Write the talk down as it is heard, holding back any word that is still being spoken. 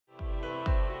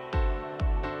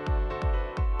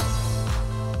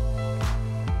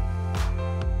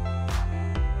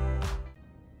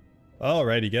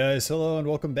Alrighty guys, hello and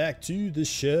welcome back to the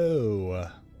show.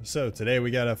 So today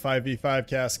we got a 5v5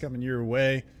 cast coming your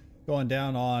way, going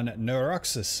down on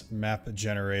Neuroxis map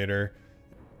generator.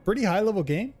 Pretty high level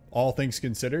game, all things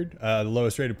considered. The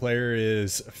lowest rated player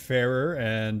is Fairer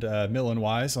and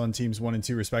Millen-Wise on teams 1 and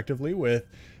 2 respectively, with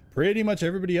pretty much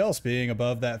everybody else being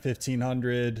above that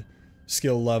 1500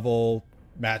 skill level,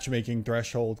 matchmaking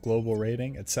threshold, global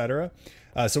rating, etc.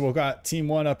 So we've got team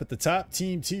 1 up at the top,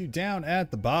 team 2 down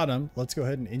at the bottom. Let's go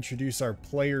ahead and introduce our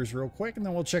players real quick, and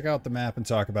then we'll check out the map and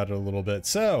talk about it a little bit.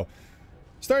 So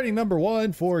starting number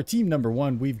 1 for team number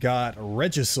 1, we've got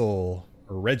Regisol,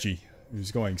 or Reggie,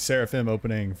 who's going Seraphim,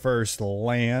 opening first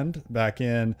land back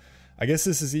in. I guess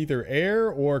this is either air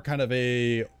or kind of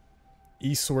a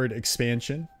eastward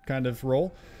expansion kind of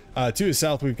role. To his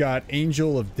south, we've got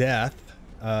Angel of Death.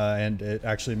 And it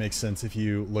actually makes sense if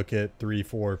you look at 3,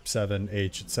 4, 7,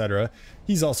 H, etc.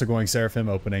 He's also going Seraphim,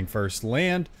 opening first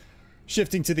land.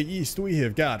 Shifting to the east, we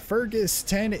have got Fergus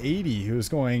 1080, who's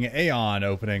going Aeon,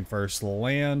 opening first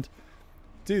land.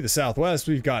 To the southwest,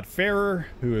 we've got Fairer,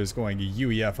 who is going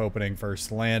UEF, opening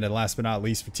first land. And last but not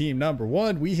least, for team number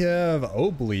 1, we have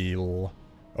Oblil.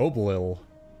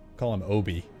 Call him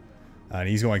Obi. And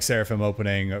he's going Seraphim,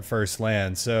 opening first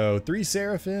land. So 3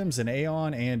 Seraphims, an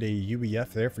Aeon, and a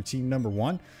UEF there for team number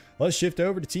 1. Let's shift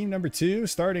over to team number 2,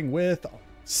 starting with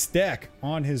Steck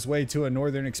on his way to a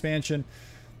northern expansion.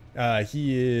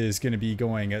 He is going to be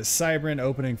going Cybran,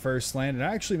 opening first land. And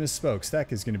I actually misspoke.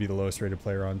 Steck is going to be the lowest rated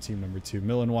player on team number 2.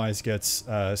 Millen-Wise gets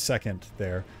second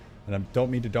there. And I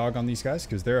don't mean to dog on these guys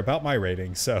because they're about my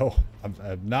rating. So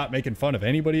I'm not making fun of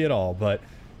anybody at all. But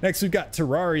next, we've got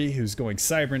Terrari, who's going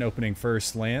Cybran, opening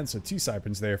first land. So 2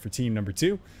 Cybrans there for team number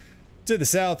 2. To the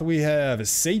south, we have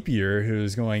Sapier,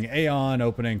 who's going Aeon,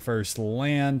 opening first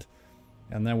land.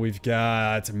 And then we've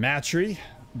got Matry,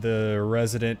 the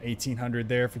resident 1800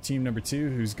 there for team number 2,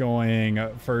 who's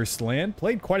going first land.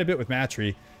 Played quite a bit with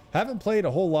Matry. Haven't played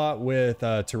a whole lot with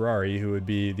Terrari, who would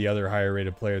be the other higher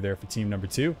rated player there for team number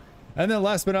 2. And then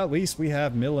last but not least, we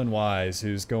have Millen-Wise,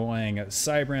 who's going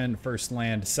Cybran, first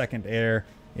land, second air.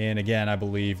 And again, I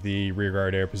believe the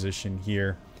rearguard air position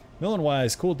here.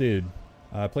 Millen-Wise, cool dude.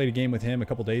 I played a game with him a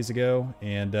couple days ago,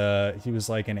 and he was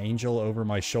like an angel over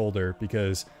my shoulder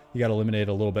because he got eliminated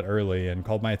a little bit early and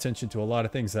called my attention to a lot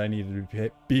of things that I needed to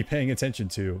be paying attention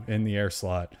to in the air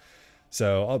slot.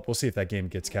 So we'll see if that game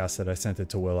gets casted. I sent it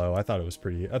to Willow. I thought it was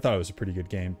a pretty good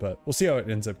game, but we'll see how it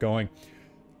ends up going.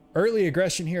 Early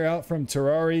aggression here out from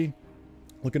Terrari.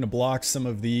 Looking to block some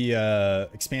of the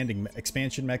expansion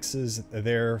mexes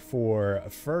there for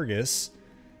Fergus.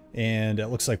 And it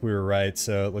looks like we were right.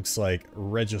 So it looks like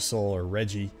Regisol, or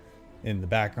Reggie, in the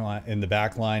back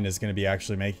line is going to be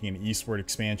actually making an eastward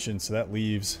expansion. So that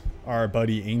leaves our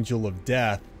buddy Angel of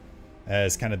Death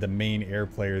as kind of the main air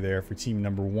player there for team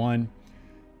number 1.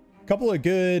 A couple of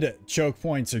good choke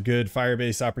points or good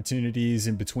firebase opportunities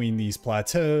in between these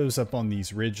plateaus, up on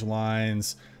these ridge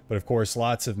lines. But of course,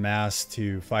 lots of mass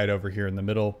to fight over here in the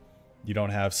middle. You don't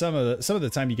have some of the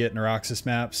time you get Neuroxis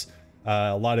maps.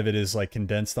 A lot of it is like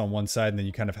condensed on one side, and then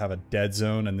you kind of have a dead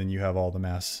zone, and then you have all the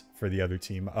mass for the other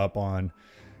team up on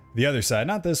the other side.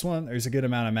 Not this one. There's a good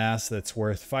amount of mass that's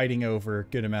worth fighting over.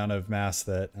 Good amount of mass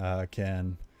that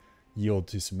can yield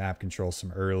to some map control,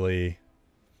 some early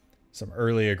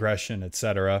aggression,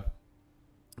 etc.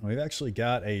 We've actually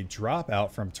got a drop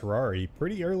out from Terrari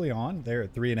pretty early on there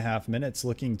at 3.5 minutes,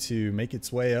 looking to make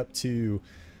its way up to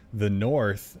the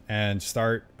north and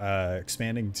start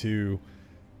expanding to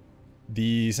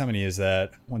these. How many is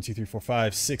that? 1, 2, 3, 4,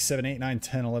 5, 6, 7, 8, 9,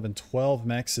 10, 11, 12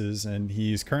 mexes, and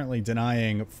he's currently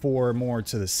denying 4 more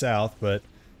to the south, but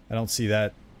I don't see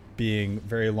that being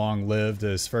very long lived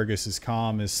as Fergus's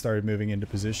comm has started moving into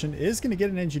position. Is going to get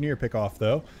an engineer pick off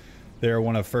though. They're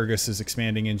one of Fergus's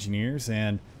expanding engineers,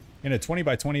 and in a 20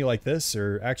 by 20 like this,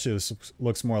 or actually this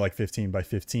looks more like 15 by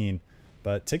 15,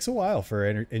 but it takes a while for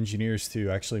engineers to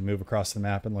actually move across the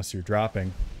map unless you're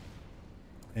dropping.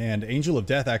 And Angel of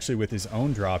Death, actually with his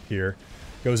own drop here,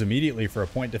 goes immediately for a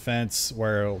point defense,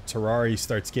 where Terrari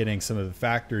starts getting some of the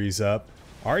factories up.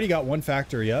 Already got 1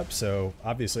 factory up, so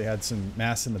obviously had some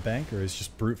mass in the bank, or is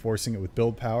just brute forcing it with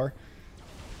build power.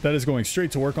 That is going straight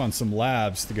to work on some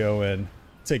labs to go and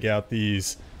take out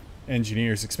these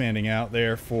engineers expanding out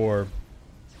there for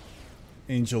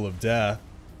Angel of Death.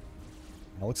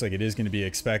 It looks like it is going to be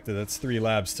expected. That's 3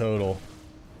 labs total.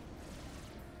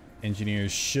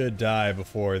 Engineers should die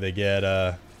before they get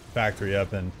a factory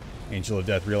up, and Angel of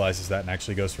Death realizes that and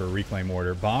actually goes for a reclaim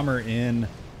order. Bomber in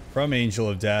from Angel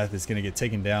of Death is going to get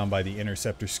taken down by the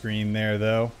interceptor screen there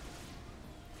though.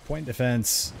 Point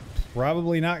defense,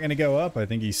 probably not going to go up. I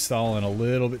think he's stalling a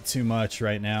little bit too much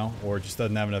right now, or just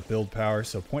doesn't have enough build power.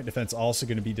 So point defense also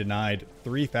going to be denied.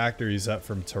 3 factories up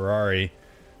from Terrari.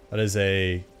 That is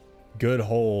a good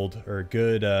hold, or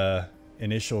good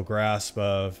initial grasp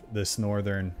of this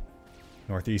northeastern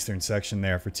section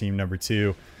there for team number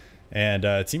 2.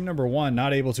 And team number 1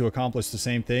 not able to accomplish the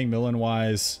same thing.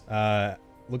 Millen-wise,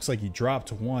 looks like he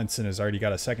dropped once and has already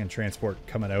got a second transport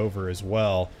coming over as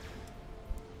well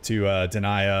to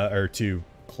deny or to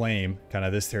claim kind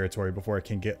of this territory before it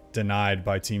can get denied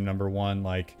by team number 1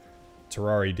 like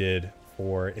Terrari did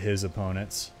for his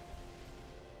opponents.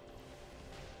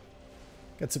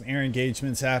 Got some air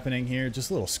engagements happening here,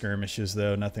 just little skirmishes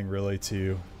though, nothing really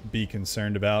to be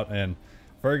concerned about. And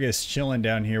Fergus chilling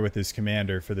down here with his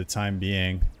commander for the time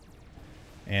being.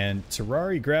 And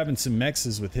Terrari grabbing some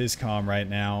mexes with his comm right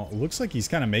now. Looks like he's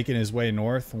kind of making his way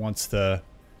north, wants to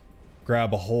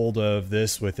grab a hold of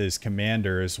this with his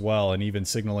commander as well, and even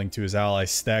signaling to his ally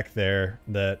Stek there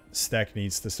that Stek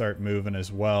needs to start moving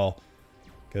as well,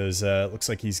 because it looks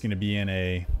like he's going to be in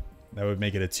a, that would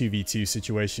make it a 2v2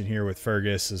 situation here with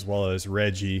Fergus as well as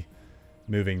Reggie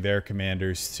moving their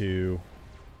commanders to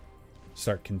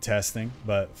start contesting.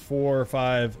 But 4,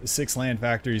 5, 6 land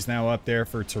factories now up there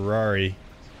for Terrari.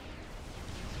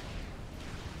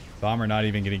 Bomber not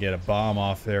even going to get a bomb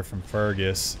off there from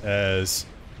Fergus, as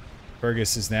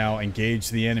Fergus has now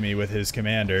engaged the enemy with his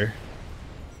commander.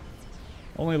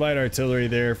 Only light artillery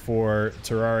there for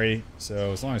Terrari,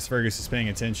 so as long as Fergus is paying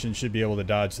attention, should be able to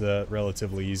dodge that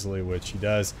relatively easily, which he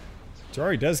does.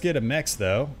 Terrari does get a mech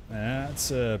though. That's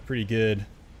a pretty good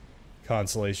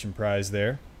consolation prize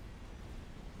there.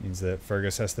 Means that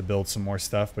Fergus has to build some more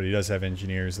stuff, but he does have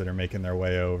engineers that are making their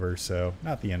way over, so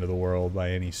not the end of the world by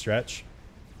any stretch.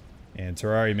 And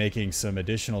Terrari making some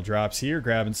additional drops here,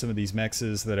 grabbing some of these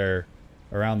mexes that are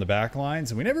around the back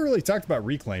lines. And we never really talked about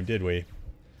reclaim, did we?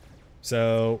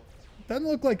 So, doesn't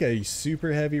look like a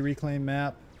super heavy reclaim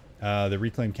map. The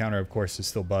reclaim counter, of course, is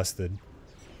still busted.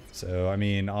 So, I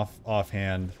mean,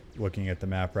 offhand, looking at the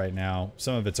map right now,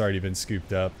 some of it's already been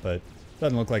scooped up, but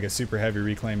doesn't look like a super heavy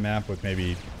reclaim map with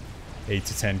maybe 8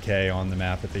 to 10k on the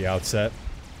map at the outset.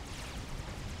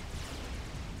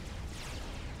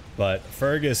 But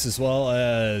Fergus as well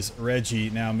as Reggie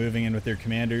now moving in with their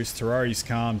commanders. Terrari's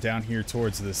comm down here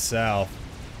towards the south.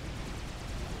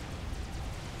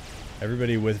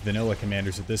 Everybody with vanilla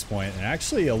commanders at this point. And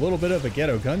actually a little bit of a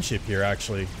ghetto gunship here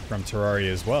actually from Terrari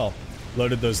as well.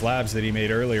 Loaded those labs that he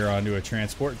made earlier onto a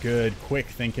transport. Good quick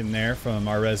thinking there from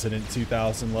our resident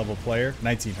 2000 level player,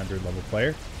 1900 level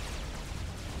player.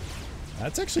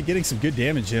 That's actually getting some good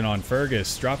damage in on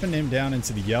Fergus, dropping him down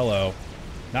into the yellow.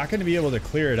 Not going to be able to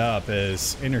clear it up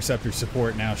as interceptor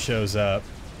support now shows up.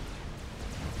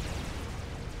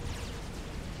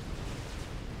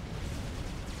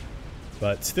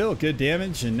 But still good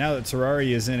damage, and now that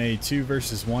Terrari is in a 2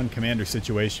 versus 1 commander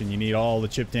situation, you need all the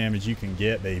chip damage you can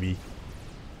get, baby.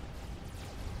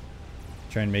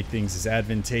 Try and make things as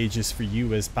advantageous for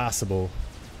you as possible.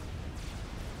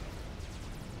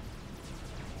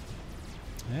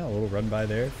 Yeah, a little run by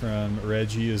there from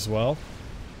Reggie as well.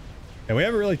 And we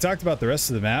haven't really talked about the rest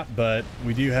of the map, but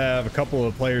we do have a couple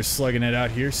of players slugging it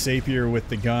out here. Sapir with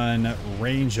the gun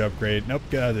range upgrade. Nope,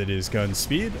 that is gun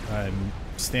speed. I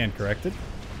stand corrected.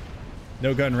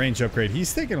 No gun range upgrade.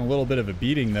 He's taking a little bit of a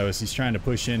beating, though, as he's trying to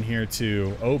push in here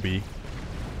to Obi.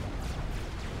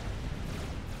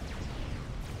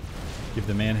 Give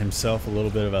the man himself a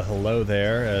little bit of a hello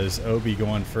there, as Obi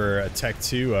going for a Tech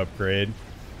 2 upgrade.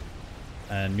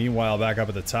 And meanwhile, back up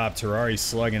at the top, Terrari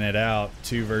slugging it out,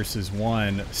 2 versus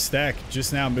 1. Stek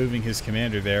just now moving his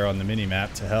commander there on the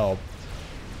mini-map to help.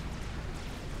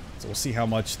 So we'll see how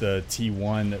much the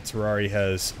T1 that Terrari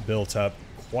has built up.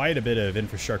 Quite a bit of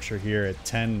infrastructure here at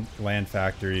 10 land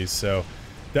factories, so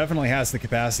definitely has the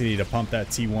capacity to pump that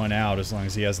T1 out as long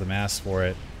as he has the mass for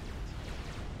it.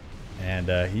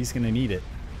 And he's going to need it.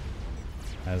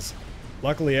 As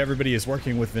luckily, everybody is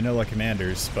working with vanilla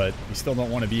commanders, but you still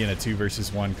don't want to be in a 2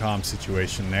 versus 1 comm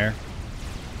situation there.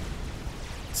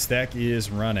 Stek is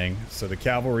running, so the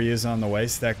cavalry is on the way.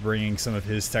 Stek bringing some of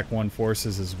his Tech 1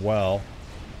 forces as well.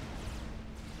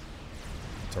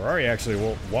 Terrari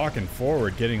actually walking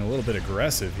forward, getting a little bit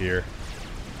aggressive here.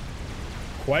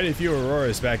 Quite a few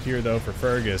Auroras back here, though, for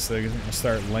Fergus. They're going to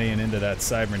start laying into that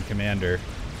Cybran commander.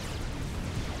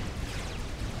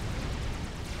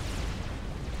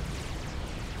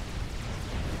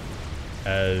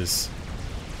 As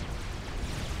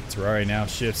Terrari now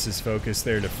shifts his focus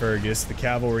there to Fergus. The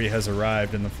cavalry has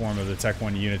arrived in the form of the Tech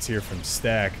 1 units here from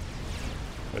Stek.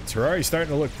 But Terrari's starting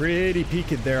to look pretty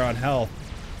peaked there on health.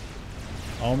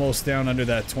 Almost down under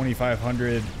that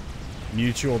 2,500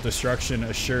 mutual destruction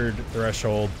assured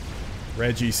threshold.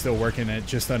 Reggie still working at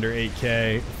just under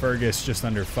 8K. Fergus just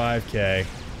under 5K.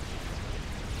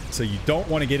 So you don't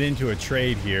want to get into a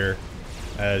trade here,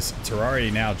 as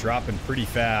Terrari now dropping pretty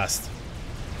fast.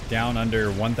 Down under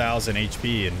 1,000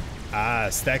 HP.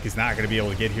 And Steck is not going to be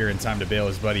able to get here in time to bail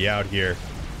his buddy out here.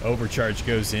 Overcharge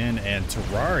goes in, and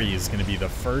Terrari is going to be the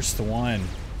first one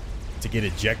to get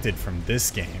ejected from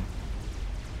this game.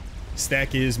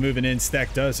 Steck is moving in.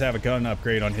 Steck does have a gun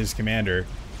upgrade on his commander.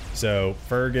 So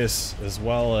Fergus as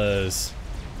well as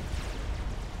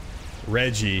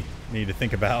Reggie need to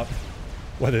think about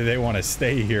whether they want to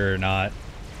stay here or not.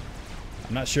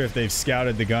 I'm not sure if they've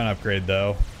scouted the gun upgrade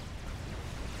though.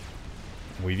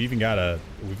 We've even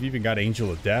got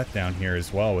Angel of Death down here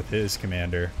as well with his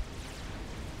commander.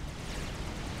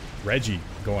 Reggie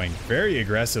going very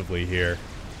aggressively here.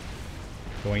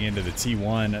 Going into the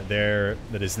T1 there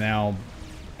that is now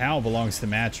belongs to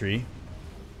Matry.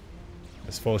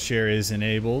 This full share is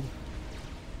enabled.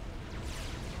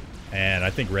 And I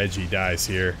think Reggie dies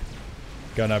here.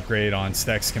 Gun upgrade on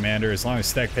Steck's commander. As long as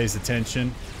Steck pays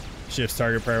attention, shifts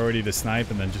target priority to snipe,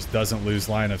 and then just doesn't lose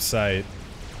line of sight.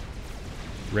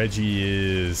 Reggie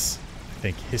is, I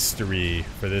think, history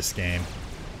for this game.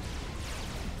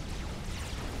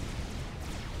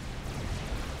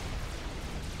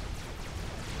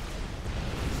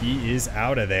 He is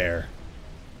out of there.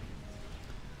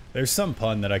 There's some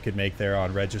pun that I could make there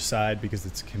on regicide because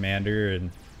it's a commander,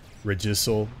 and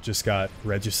Regisel just got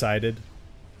regicided.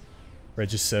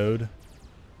 Regisode. Is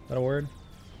that a word?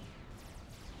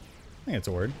 I think it's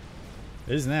a word.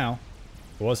 It is now.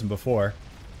 It wasn't before.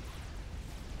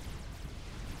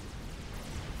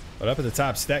 But up at the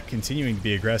top, Steck continuing to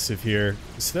be aggressive here.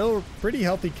 Still a pretty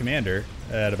healthy commander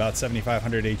at about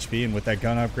 7,500 HP, and with that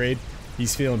gun upgrade,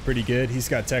 he's feeling pretty good. He's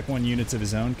got Tech 1 units of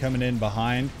his own coming in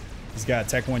behind. He's got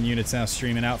Tech 1 units now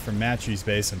streaming out from Matry's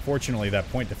base. Unfortunately, that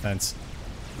point defense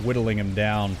whittling him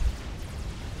down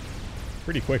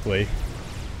pretty quickly.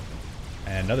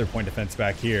 And another point defense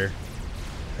back here.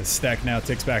 As Steck now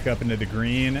ticks back up into the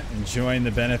green, enjoying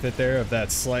the benefit there of that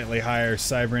slightly higher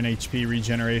Cybran HP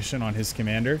regeneration on his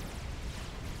commander.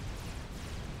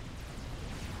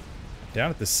 Down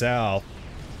at the south,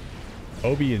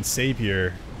 Obi and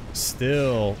Sapir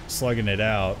still slugging it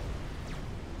out.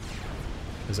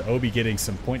 There's Obi getting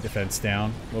some point defense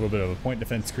down. A little bit of a point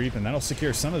defense creep, and that'll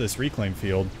secure some of this reclaim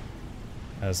field.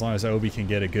 As long as Obi can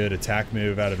get a good attack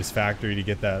move out of his factory to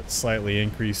get that slightly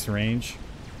increased range.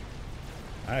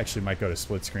 I actually might go to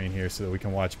split screen here so that we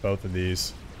can watch both of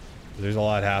these. There's a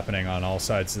lot happening on all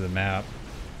sides of the map.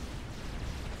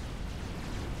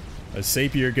 As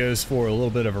Sapir goes for a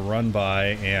little bit of a run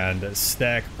by, and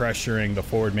Steck pressuring the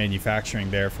forward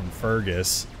manufacturing there from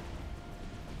Fergus.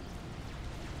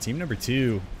 Team number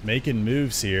 2 making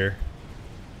moves here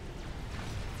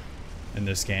in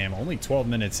this game. Only 12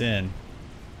 minutes in.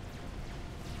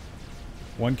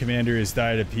 One commander has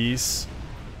died a piece.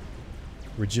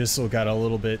 Regisel got a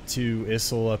little bit too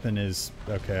Issel up in his...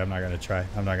 Okay, I'm not gonna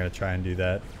try and do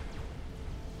that.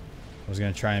 I was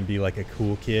gonna try and be like a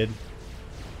cool kid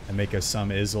and make a some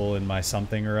Izzle in my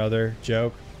something or other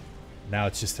joke. Now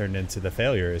it's just turned into the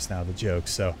failure is now the joke,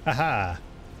 so haha.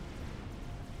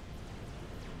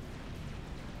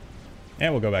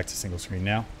 And we'll go back to single screen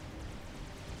now.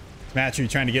 Matry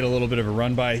trying to get a little bit of a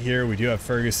run by here. We do have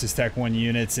Fergus's Tech 1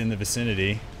 units in the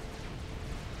vicinity.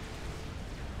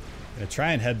 Gonna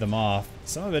try and head them off.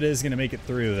 Some of it is gonna make it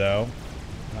through though.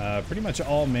 Pretty much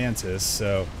all Mantis,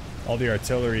 so all the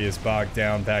artillery is bogged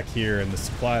down back here in the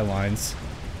supply lines.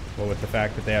 But with the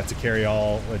fact that they have to carry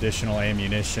all additional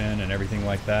ammunition and everything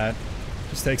like that,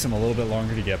 just takes them a little bit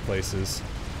longer to get places.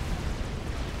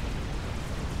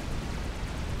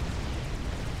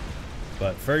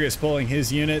 But Fergus pulling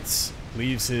his units,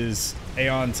 leaves his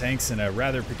Aeon tanks in a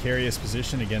rather precarious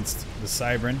position against the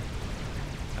Cybran.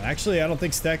 And actually, I don't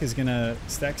think Steck's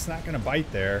not gonna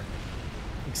bite there.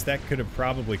 I think Steck could have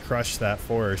probably crushed that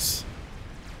force.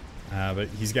 But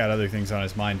he's got other things on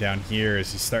his mind down here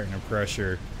as he's starting to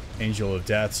pressure Angel of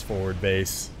Death's forward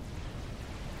base.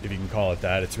 If you can call it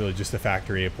that. It's really just a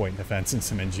factory, a point defense, and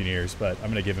some engineers, but I'm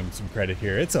gonna give him some credit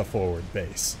here. It's a forward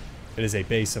base. It is a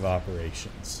base of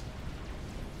operations.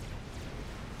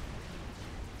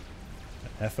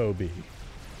 FOB.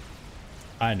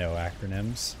 I know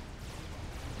acronyms.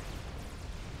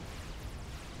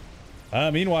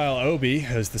 Meanwhile, Obi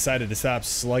has decided to stop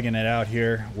slugging it out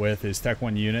here with his Tech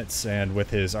 1 units, and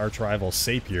with his arch-rival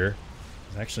Sapir.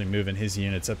 He's actually moving his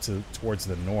units up towards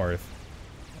the north.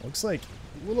 Looks like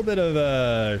a little bit of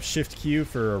a shift queue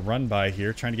for a run-by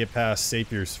here, trying to get past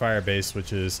Sapir's fire base,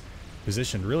 which is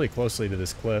positioned really closely to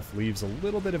this cliff. Leaves a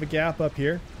little bit of a gap up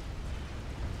here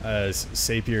as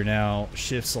Sapir now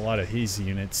shifts a lot of his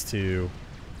units to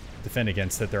defend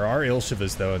against it. There are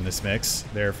Ilshivas, though, in this mix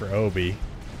there for Obi.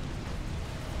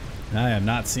 And I am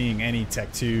not seeing any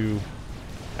Tech 2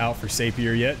 out for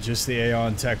Sapir yet, just the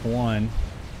Aeon Tech 1.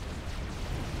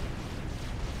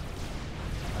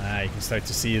 You can start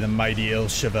to see the mighty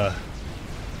Ilshiva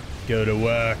go to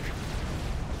work,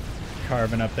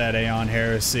 carving up that Aeon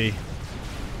Heresy.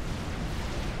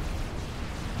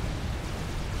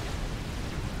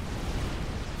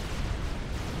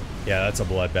 Yeah, that's a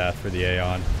bloodbath for the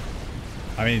Aeon.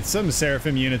 I mean, some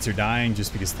Seraphim units are dying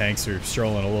just because tanks are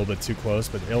strolling a little bit too close,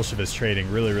 but Ilshiva's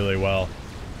trading really, really well.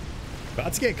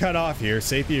 About to get cut off here.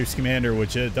 Sapir's commander,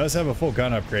 which does have a full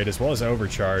gun upgrade as well as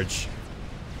overcharge.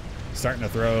 Starting to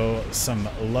throw some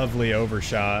lovely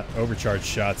overcharge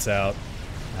shots out.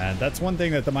 And that's one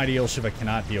thing that the mighty Ilshiva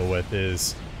cannot deal with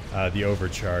is the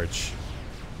overcharge.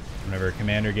 Whenever a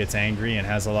commander gets angry and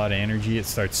has a lot of energy, it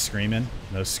starts screaming.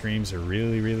 Those screams are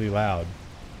really, really loud.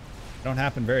 They don't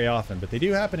happen very often, but they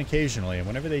do happen occasionally. And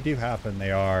whenever they do happen,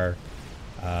 they are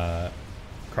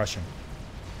crushing.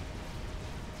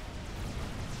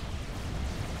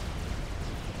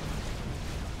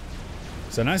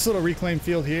 So nice little reclaim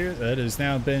field here that has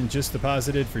now been just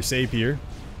deposited for Sapir.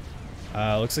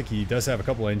 Looks like he does have a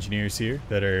couple engineers here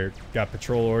that are got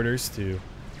patrol orders to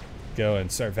go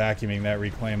and start vacuuming that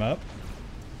reclaim up.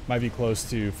 Might be close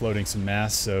to floating some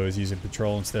mass, so is using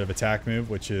patrol instead of attack move,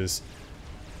 which is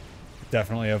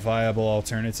definitely a viable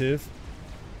alternative.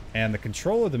 And the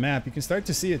control of the map, you can start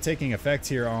to see it taking effect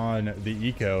here on the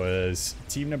eco as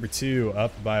team number 2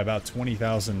 up by about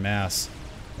 20,000 mass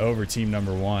over team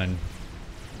number 1.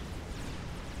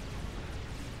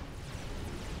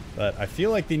 But I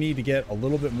feel like they need to get a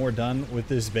little bit more done with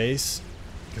this base,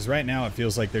 because right now it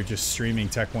feels like they're just streaming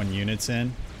Tech 1 units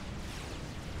in.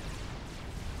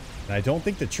 And I don't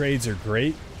think the trades are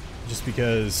great, just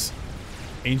because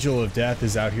Angel of Death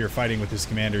is out here fighting with his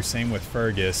commander, same with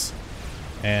Fergus.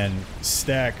 And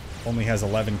Stack only has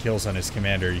 11 kills on his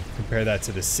commander. You compare that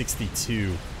to the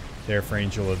 62 there for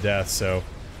Angel of Death, so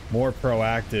more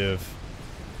proactive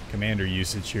commander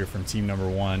usage here from team number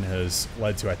 1 has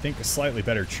led to, I think, slightly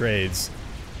better trades.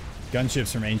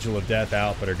 Gunships from Angel of Death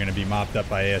out, but are going to be mopped up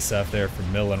by ASF there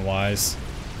from Mill and Wise.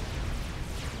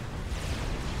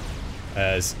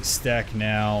 As Steck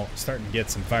now starting to get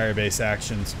some firebase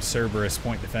action, some Cerberus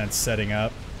point defense setting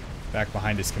up back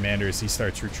behind his commander as he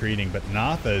starts retreating, but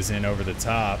Natha is in over the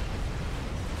top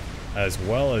as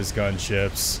well as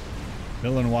gunships.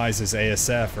 Mill and Wise's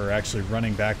ASF are actually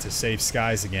running back to safe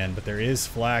skies again, but there is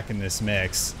flak in this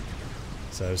mix.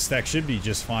 So Steck should be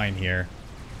just fine here.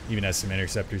 Even has some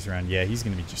interceptors around. Yeah, he's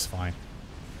going to be just fine.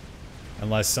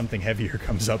 Unless something heavier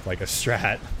comes up like a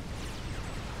strat.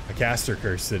 A caster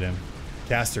cursed him.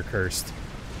 Caster cursed.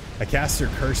 A caster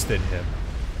cursed him.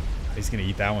 He's going to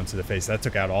eat that one to the face. That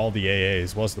took out all the AA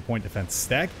as well as the point defense.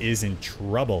 Steck is in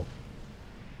trouble.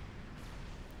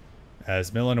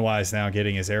 As Mill and Wise now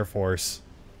getting his Air Force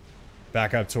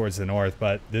back up towards the north,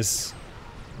 but this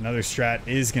another strat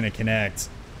is going to connect.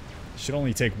 Should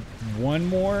only take one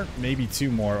more, maybe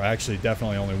two more. Actually,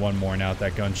 definitely only one more now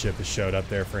that gunship has showed up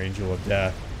there for Angel of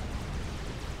Death.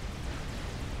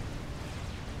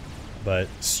 But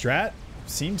strat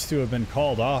seems to have been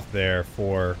called off there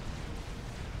for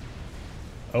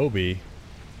Obi.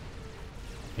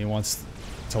 He wants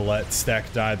to let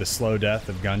Steck die the slow death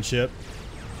of gunship.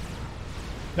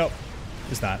 Nope,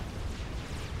 it's not.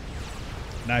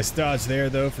 Nice dodge there,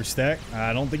 though, for Steck.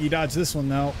 I don't think he dodged this one,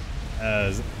 though,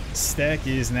 as Steck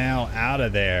is now out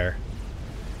of there.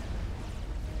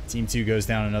 Team 2 goes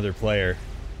down another player,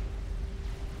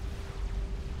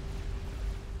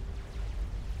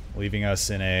 leaving us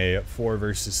in a 4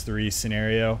 versus 3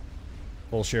 scenario.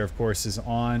 Full share, of course, is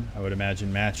on. I would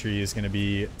imagine Matry is going to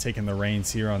be taking the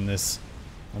reins here on this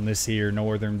here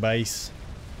northern base.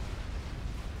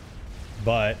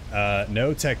 But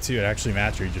no Tech 2. Actually,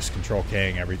 Matry just control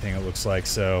K-ing everything, it looks like.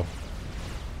 So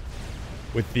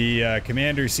with the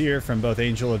commanders here from both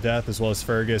Angel of Death as well as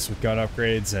Fergus with gun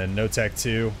upgrades and no Tech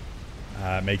 2,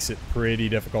 makes it pretty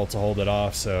difficult to hold it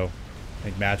off. So I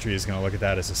think Matry is going to look at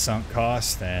that as a sunk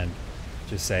cost and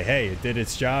just say, hey, it did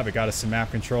its job. It got us some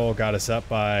map control, got us up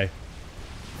by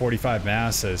 45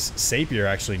 mass, as Sapir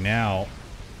actually now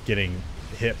getting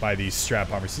hit by these strat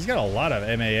bombers. He's got a lot of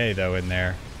MAA, though, in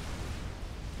there,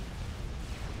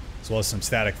 as well as some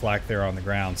static flak there on the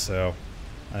ground. So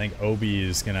I think Obi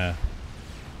is going to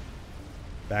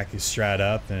back his strat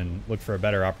up and look for a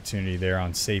better opportunity there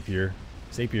on Sapir.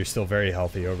 Sapier's still very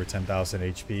healthy, over 10,000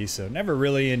 HP, so never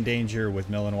really in danger with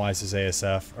Millenwise's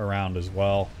ASF around as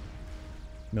well.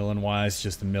 Millenwise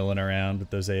just milling around with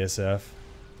those ASF.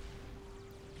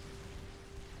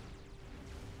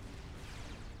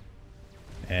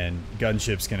 And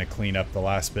Gunship's going to clean up the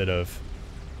last bit of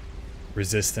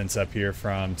resistance up here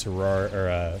from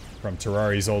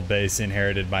Terrari's old base,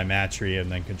 inherited by Matry,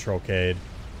 and then Control Cade.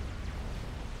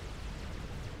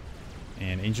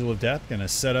 And Angel of Death going to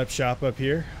set up shop up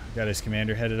here. Got his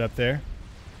commander headed up there.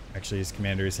 Actually, his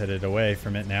commander is headed away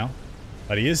from it now.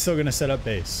 But he is still going to set up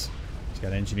base. He's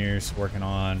got engineers working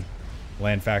on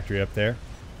land factory up there.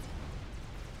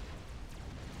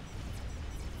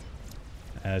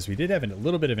 As we did have a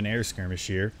little bit of an air skirmish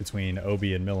here between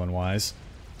Obi and Millenwise.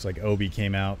 Looks like Obi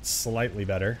came out slightly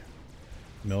better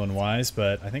than Millenwise,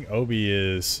 but I think Obi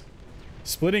is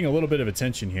splitting a little bit of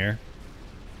attention here.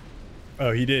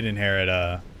 Oh, he did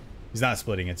inherit, he's not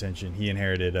splitting attention. He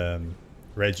inherited,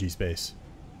 Reggie's base.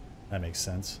 That makes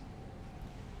sense.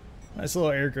 Nice little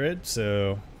air grid,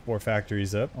 so 4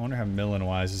 factories up. I wonder how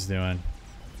Millenwise is doing.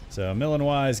 So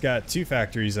Millenwise got 2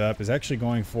 factories up, is actually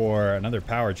going for another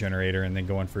power generator and then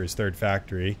going for his 3rd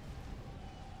factory.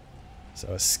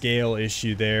 So a scale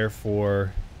issue there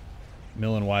for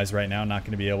Millenwise right now. Not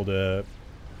going to be able to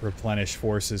replenish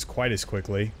forces quite as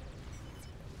quickly.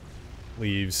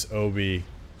 Leaves Obi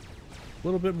a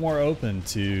little bit more open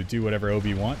to do whatever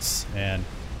Obi wants. And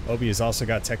Obi has also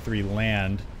got Tech 3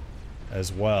 land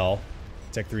as well.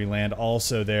 Tech 3 land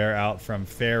also there out from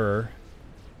Farrer.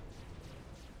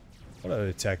 What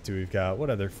other tech do we've got? What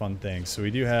other fun things? So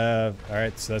we do have...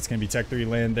 Alright, so that's going to be Tech 3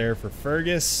 land there for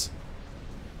Fergus.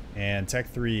 And Tech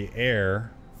 3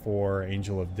 air for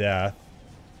Angel of Death.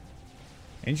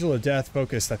 Angel of Death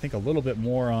focused, I think, a little bit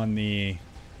more on the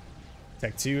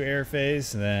Tech 2 air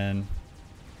phase than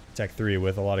Tech 3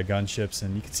 with a lot of gunships.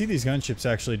 And you can see these gunships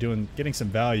actually getting some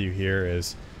value here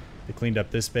as they cleaned up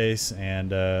this base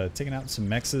and taking out some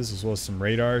mexes as well as some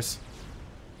radars.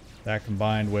 That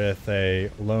combined with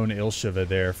a lone Ilsheva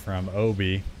there from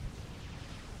Obi.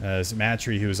 As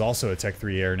Matry, who is also a Tech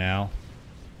 3 air now.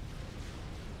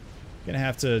 Gonna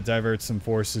have to divert some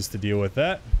forces to deal with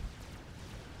that.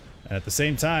 And at the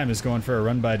same time is going for a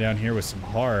run by down here with some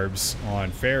harbs on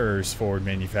Farrer's forward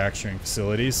manufacturing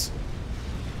facilities.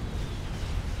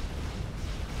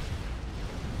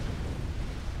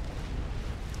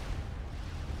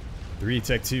 Three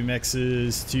Tech 2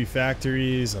 mexes, 2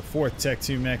 factories, a 4th Tech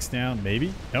 2 mex down,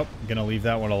 maybe. Nope, gonna leave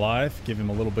that one alive. Give him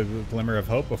a little bit of a glimmer of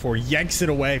hope before he yanks it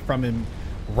away from him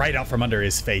right out from under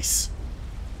his face.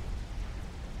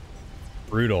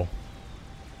 Brutal.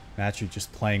 Matry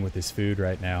just playing with his food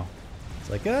right now. It's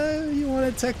like, you want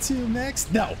a Tech 2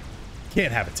 mex? No,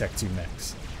 can't have a Tech 2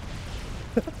 mex.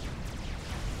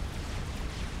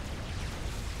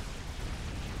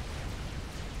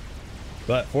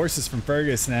 But forces from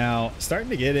Fergus now starting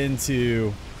to get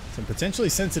into some potentially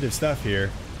sensitive stuff here.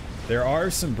 There are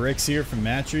some bricks here from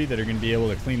Matry that are going to be able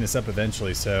to clean this up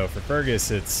eventually. So for Fergus,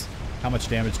 it's how much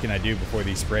damage can I do before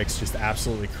these bricks just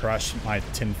absolutely crush my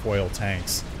tinfoil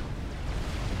tanks.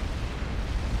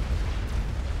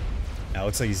 Now it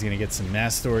looks like he's going to get some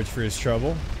mass storage for his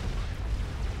trouble.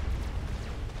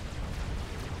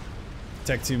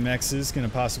 Tech 2 mex is going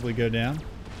to possibly go down.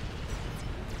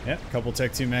 Yep, a couple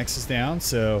Tech 2 mexes down.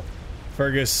 So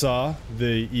Fergus saw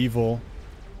the evil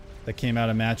that came out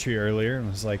of Matry earlier and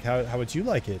was like, how would you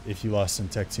like it if you lost some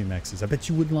Tech 2 mexes? I bet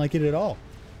you wouldn't like it at all.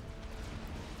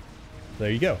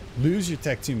 There you go. Lose your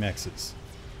Tech 2 mexes.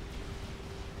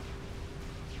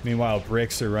 Meanwhile,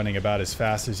 bricks are running about as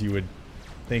fast as you would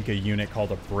think a unit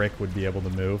called a brick would be able to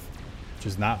move, which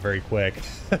is not very quick.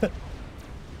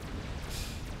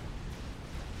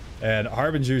 And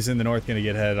Harbinger's in the north going to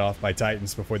get headed off by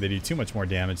Titans before they do too much more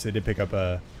damage. They did pick up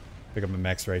a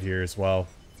mex right here as well.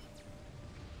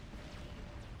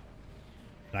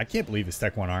 And I can't believe this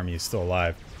Tech 1 army is still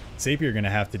alive. Sapir going to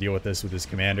have to deal with this with his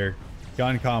commander.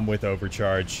 Guncom with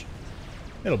overcharge.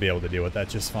 It'll be able to deal with that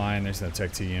just fine. There's no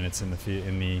Tech 2 units in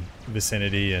the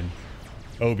vicinity, and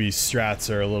Obi's strats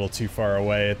are a little too far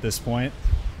away at this point.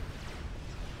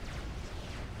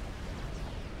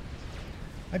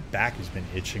 My back has been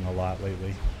itching a lot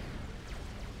lately.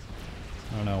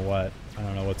 I don't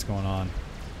know what's going on.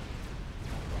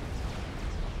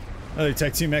 Another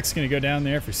Tech 2 mech's going to go down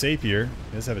there for Sapir.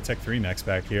 He does have a Tech 3 mech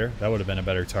back here. That would have been a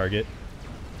better target.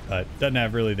 But doesn't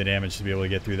have really the damage to be able to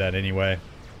get through that anyway.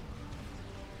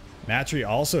 Matry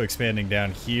also expanding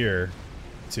down here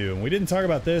too. And we didn't talk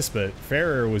about this, but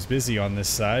Farrer was busy on this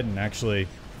side and actually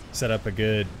set up a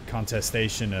good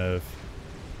contestation of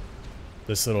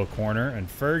this little corner. And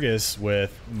Fergus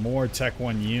with more Tech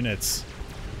 1 units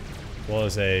well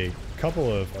as a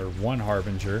couple of, or one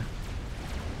Harbinger.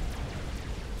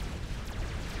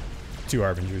 2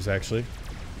 Harbingers, actually.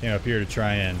 Came up here to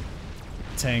try and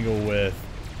tangle with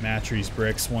Matry's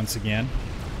bricks once again.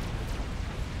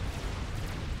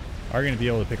 Are going to be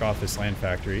able to pick off this land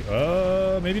factory.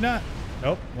 Maybe not.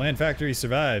 Nope, land factory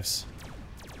survives.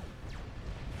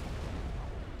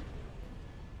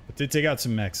 But did take out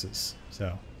some mexes,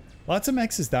 so lots of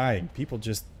mexes dying. People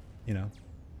just, you know,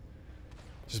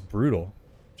 just brutal.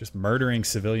 Just murdering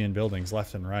civilian buildings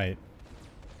left and right.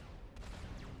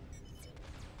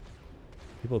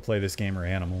 People who play this game are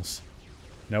animals.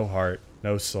 No heart,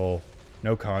 no soul,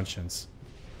 no conscience.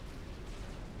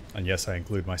 And yes, I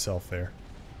include myself there.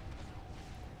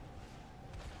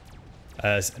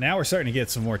 Now we're starting to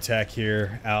get some more tech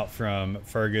here out from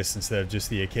Fergus instead of just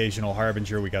the occasional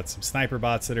Harbinger. We got some sniper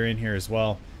bots that are in here as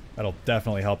well. That'll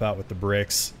definitely help out with the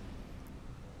bricks.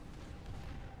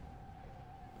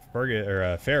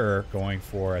 Ferrer going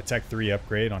for a Tech 3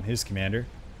 upgrade on his commander.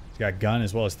 He's got gun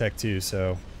as well as Tech 2,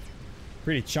 so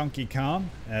pretty chunky comm.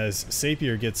 As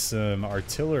Sapir gets some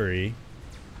artillery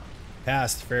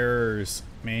past Ferrer's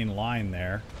main line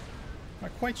there.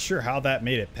 Not quite sure how that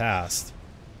made it past.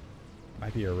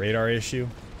 Might be a radar issue.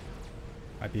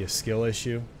 Might be a skill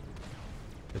issue.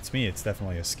 If it's me, it's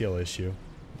definitely a skill issue.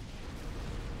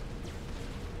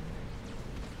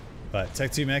 But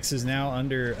Tech 2 Mex is now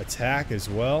under attack as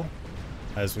well,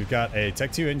 as we've got a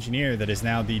Tech 2 engineer that is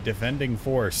now the defending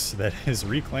force that has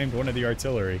reclaimed one of the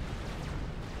artillery.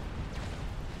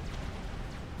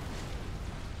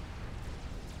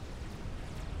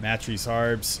 Matry's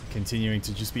Harbs continuing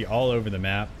to just be all over the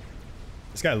map.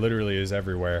 This guy literally is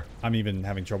everywhere. I'm even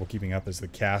having trouble keeping up as the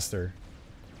caster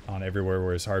on everywhere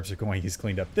where his Harbs are going. He's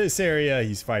cleaned up this area.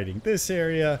 He's fighting this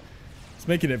area. It's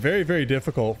making it very, very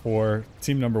difficult for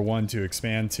team number 1 to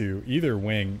expand to either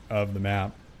wing of the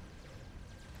map.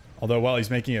 Although while he's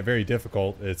making it very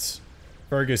difficult,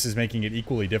 Fergus is making it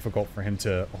equally difficult for him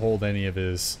to hold any of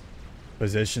his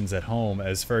positions at home,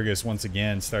 as Fergus once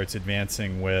again starts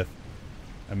advancing with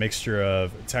a mixture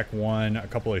of Tech 1, a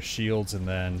couple of shields, and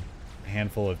then a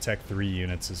handful of Tech 3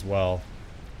 units as well.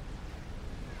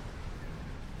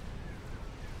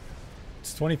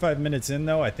 It's 25 minutes in,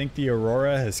 though. I think the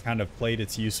Aurora has kind of played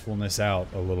its usefulness out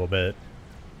a little bit.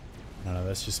 I don't know,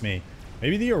 that's just me.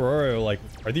 Maybe the Aurora, like,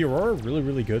 are the Aurora really,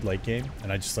 really good late game?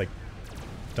 And I just, like,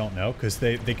 don't know, because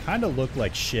they kind of look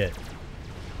like shit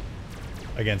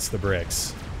against the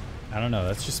bricks. I don't know,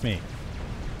 that's just me.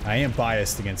 I am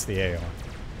biased against the AR.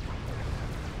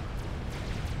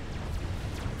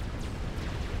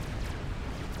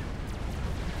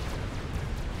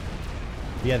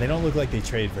 Yeah, they don't look like they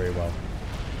trade very well.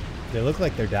 They look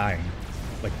like they're dying,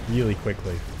 like, really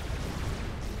quickly.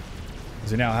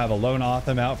 So we now have a lone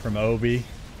Otham out from Obi.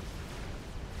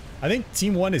 I think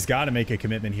Team 1 has got to make a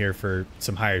commitment here for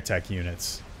some higher tech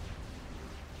units.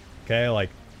 Okay,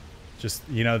 like, just,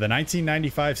 you know, the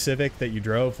 1995 Civic that you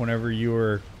drove whenever you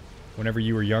were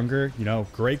younger, you know,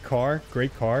 great car,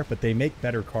 but they make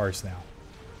better cars now.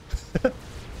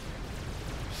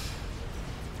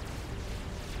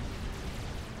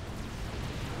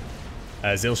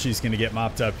 As Ilshi's going to get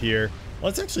mopped up here.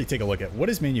 Let's actually take a look at what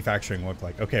does manufacturing look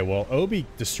like. Okay, well, Obi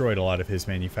destroyed a lot of his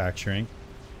manufacturing.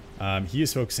 He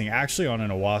is focusing actually on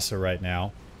an Owasso right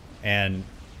now. And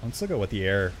let's look at what the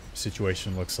air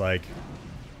situation looks like.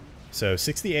 So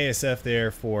 60 ASF there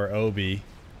for Obi.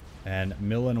 And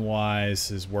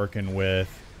Millen-Wise is working with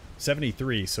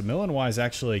 73. So Millen-Wise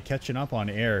actually catching up on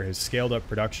air, has scaled up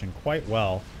production quite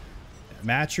well.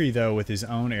 Matry, though, with his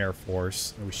own Air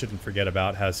Force, we shouldn't forget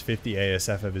about, has 50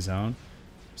 ASF of his own.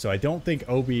 So I don't think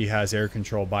Obi has air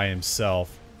control by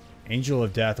himself. Angel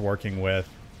of Death working with...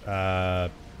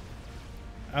 oh,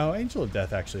 Angel of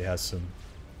Death actually has some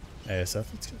ASF.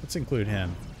 Let's include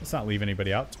him. Let's not leave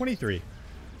anybody out. 23.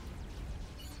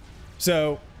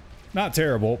 So, not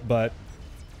terrible, but...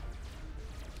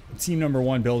 Team number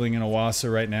 1 building in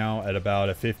Owasso right now at about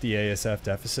a 50 ASF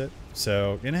deficit.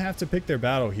 So, gonna have to pick their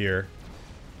battle here.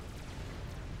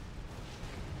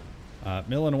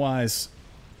 Millen-Wise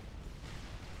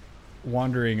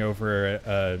wandering over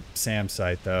a SAM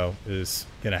site, though, is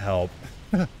gonna help.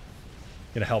 Gonna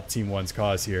help Team 1's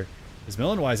cause here. As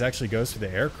Millen-Wise actually goes for the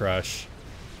air crush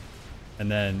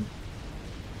and then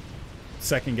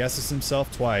second guesses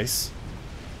himself twice,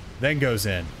 then goes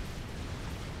in.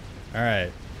 All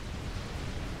right.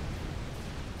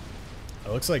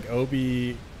 It looks like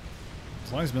Obi,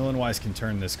 as long as Millen-Wise can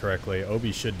turn this correctly,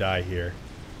 Obi should die here.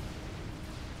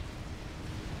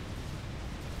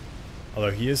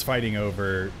 Although he is fighting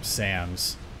over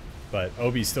Sam's, but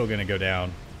Obi's still going to go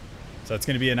down. It's So it's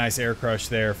going to be a nice air crush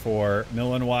there for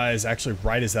Millin-Wise, actually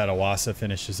right as that Awasa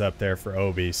finishes up there for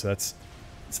Obi. So it's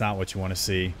not what you want to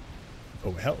see.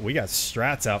 Oh, hell, we got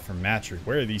strats out from Matry.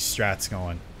 Where are these strats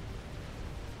going?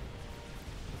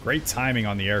 Great timing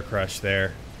on the air crush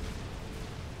there.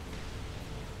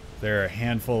 There are a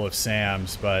handful of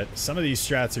SAMs, but some of these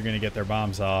strats are going to get their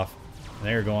bombs off. And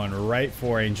they're going right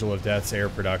for Angel of Death's air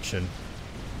production.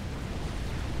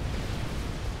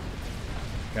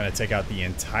 Gonna take out the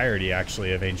entirety,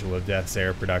 actually, of Angel of Death's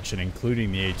air production,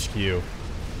 including the HQ.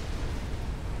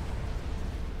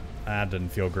 That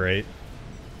doesn't feel great.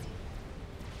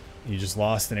 You just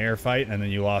lost an air fight, and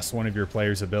then you lost one of your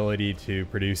players' ability to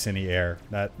produce any air.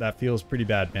 That feels pretty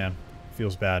bad, man.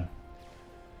 Feels bad.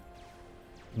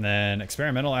 And then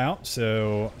experimental out.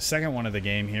 So second one of the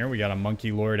game here. We got a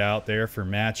Monkey Lord out there for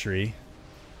Matry.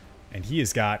 And he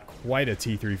has got quite a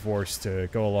T3 force to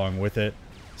go along with it.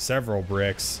 Several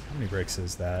bricks. How many bricks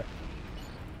is that?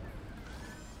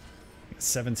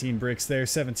 17 bricks there.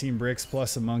 17 bricks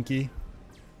plus a monkey.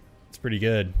 It's pretty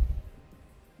good.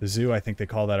 The zoo, I think they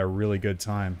call that a really good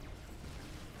time.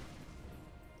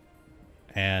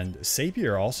 And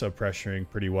Sapir also pressuring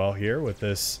pretty well here with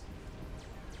this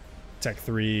Tech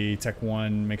 3, Tech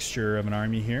 1 mixture of an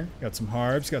army here. Got some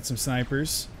Harbs, got some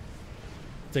snipers.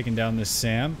 Taking down this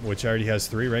Sam, which already has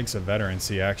 3 ranks of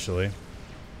veterancy, actually.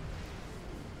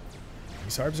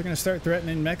 These Harbs are going to start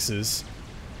threatening mexes.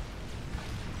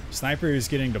 Sniper is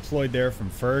getting deployed there from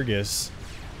Fergus.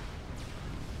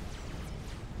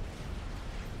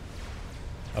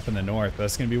 Up in the north.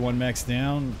 That's going to be 1 mex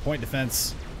down. Point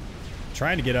defense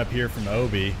trying to get up here from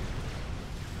Obi.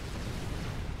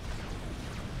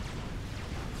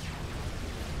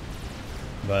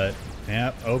 But,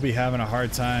 yeah, Obi having a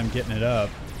hard time getting it up.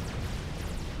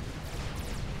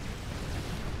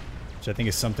 Which I think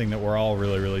is something that we're all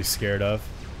really, really scared of.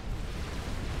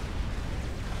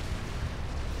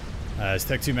 As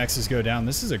Tech 2 mexes go down,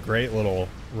 this is a great little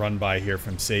run by here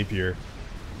from Sapir.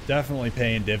 Definitely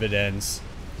paying dividends.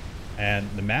 And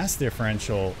the mass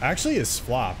differential actually is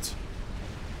flopped.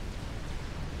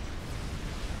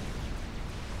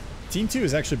 Team 2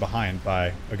 is actually behind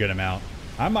by a good amount.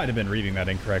 I might have been reading that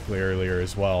incorrectly earlier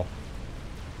as well.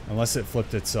 Unless it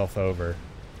flipped itself over.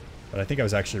 But I think I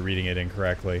was actually reading it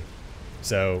incorrectly.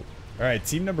 So, alright,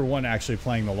 team number 1 actually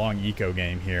playing the long eco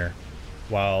game here.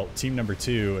 While team number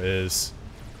 2 is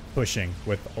pushing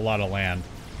with a lot of land.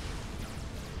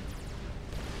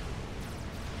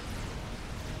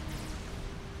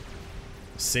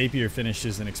 Sapir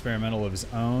finishes an experimental of his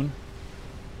own.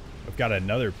 I've got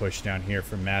another push down here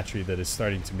from Matry that is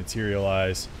starting to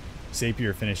materialize.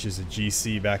 Sapir finishes a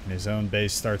GC back in his own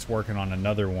base, starts working on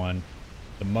another one.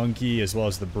 The monkey as well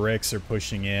as the bricks are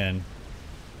pushing in.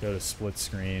 Go to split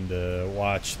screen to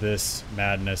watch this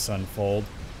madness unfold.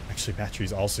 Actually,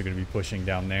 Matry's also going to be pushing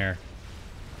down there.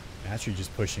 Matry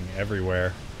just pushing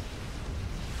everywhere.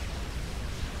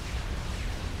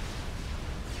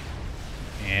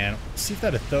 And see if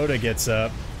that Athoda gets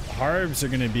up. Harbs are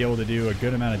going to be able to do a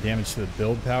good amount of damage to the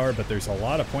build power, but there's a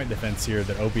lot of point defense here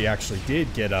that Obi actually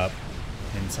did get up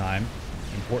in time.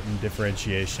 Important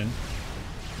differentiation.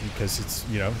 Because it's,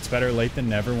 you know, it's better late than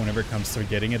never whenever it comes to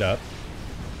getting it up.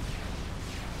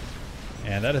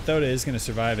 And that Athoda is going to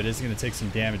survive. It is going to take some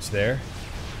damage there.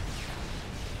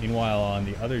 Meanwhile, on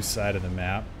the other side of the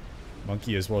map,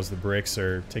 Monkey as well as the bricks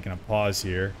are taking a pause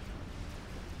here.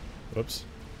 Whoops.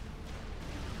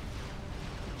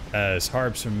 As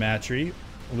Harbs from Matry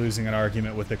losing an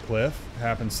argument with the cliff.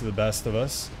 Happens to the best of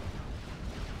us.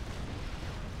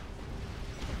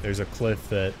 There's a cliff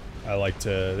that I like to...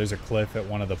 There's a cliff at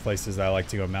one of the places that I like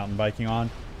to go mountain biking on.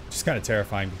 Which is kind of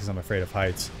terrifying because I'm afraid of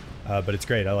heights. But it's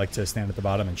great. I like to stand at the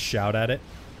bottom and shout at it.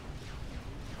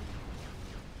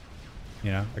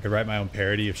 You know, I could write my own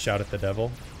parody of Shout at the Devil.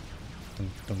 Dun,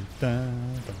 dun, dun,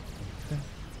 dun, dun, dun.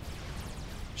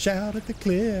 Shout at the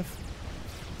cliff.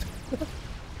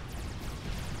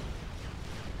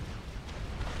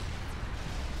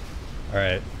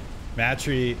 Alright.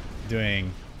 Matry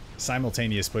doing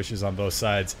simultaneous pushes on both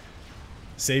sides.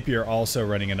 Sapir also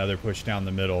running another push down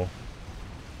the middle.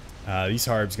 These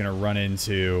Harbs going to run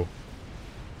into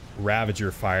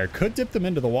Ravager Fire. Could dip them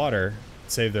into the water,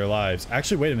 save their lives.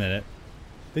 Actually, wait a minute.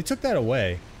 They took that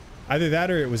away. Either that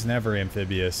or it was never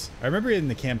amphibious. I remember in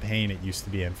the campaign it used to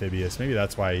be amphibious. Maybe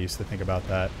that's why I used to think about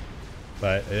that.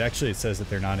 But it says that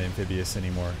they're not amphibious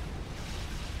anymore.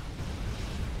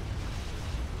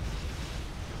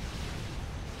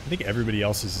 I think everybody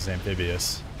else's is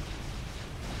amphibious.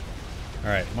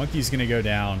 Alright, Monkey's going to go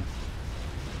down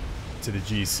to the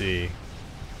GC.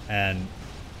 And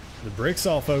The bricks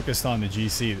all focused on the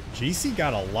GC. GC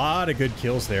got a lot of good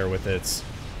kills there with its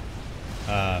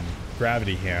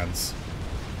gravity hands.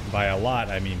 By a lot,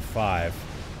 I mean 5.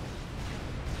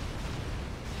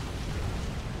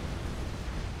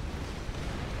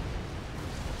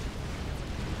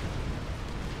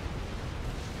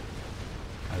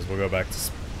 As we'll go back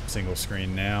to single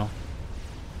screen now.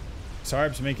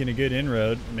 Sarb's making a good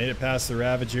inroad. Made it past the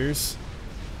Ravagers.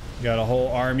 Got a whole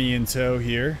army in tow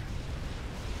here.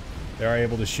 They are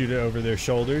able to shoot it over their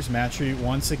shoulders. Matry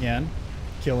once again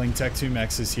killing Tech 2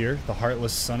 Mexes here. The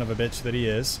heartless son of a bitch that he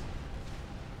is.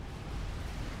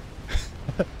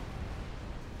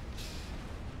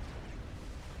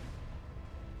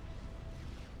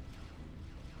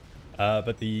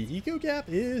 But the eco gap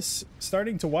is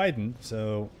starting to widen.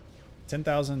 So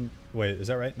 10,000. Wait, is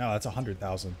that right? No, that's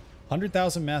 100,000.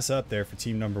 100,000 mass up there for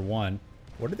team number 1.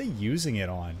 What are they using it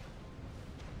on?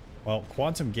 Well,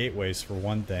 quantum gateways for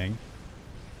one thing.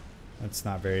 That's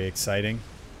not very exciting.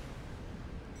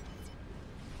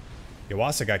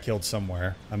 Iwasa got killed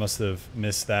somewhere. I must have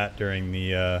missed that during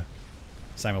the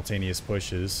simultaneous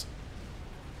pushes.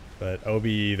 But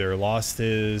Obi either lost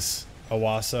his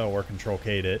Iwasa or Control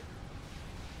K'd it.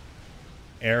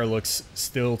 Air looks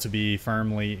still to be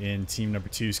firmly in team number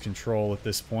 2's control at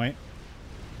this point.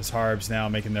 As Harbs now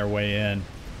making their way in.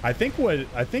 I think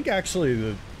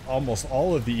actually almost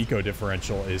all of the eco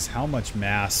differential is how much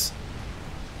mass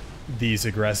these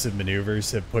aggressive maneuvers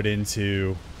have put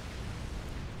into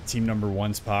team number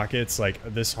 1's pockets. Like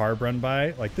this Harb run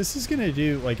by, like this is gonna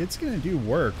do, like it's gonna do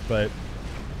work, but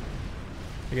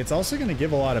like, it's also gonna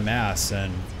give a lot of mass,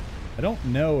 and I don't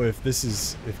know if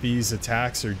these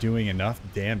attacks are doing enough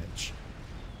damage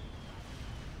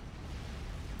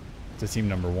to team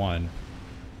number 1.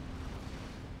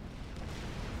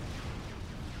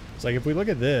 It's like if we look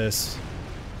at this,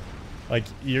 like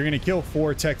you're gonna kill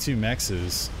 4 Tech 2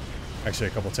 Mexes, actually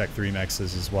a couple Tech 3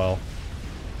 Mexes as well.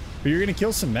 But you're gonna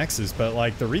kill some Mexes, but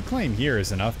like the reclaim here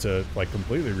is enough to like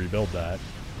completely rebuild that.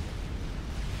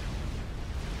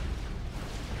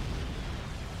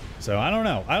 So I don't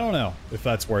know if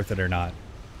that's worth it or not.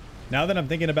 Now that I'm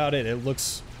thinking about it, it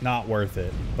looks not worth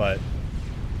it, but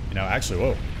you know, actually,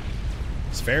 whoa.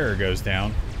 Sfarer goes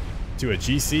down to a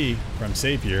GC from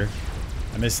Sapir.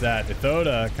 I missed that.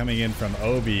 Ithoda coming in from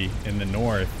Obi in the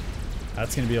north.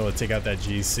 That's going to be able to take out that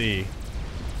GC.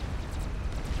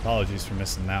 Apologies for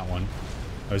missing that one.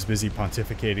 I was busy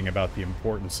pontificating about the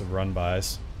importance of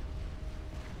run-bys.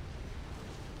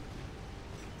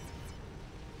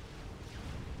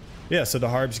 Yeah, so the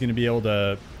Harb's going to be able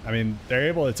to... I mean, they're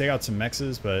able to take out some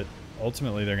Mexes, but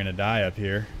ultimately they're going to die up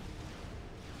here.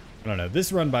 I don't know.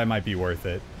 This run-by might be worth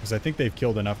it, because I think they've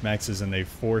killed enough Mexes and they've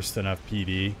forced enough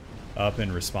PD up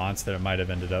in response that it might have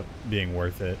ended up being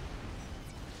worth it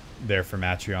there for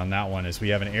Matry on that one. As we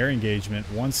have an air engagement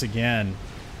once again,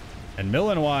 and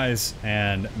Millenwise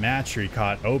and Matry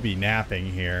caught Obi napping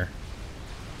here.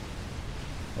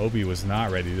 Obi was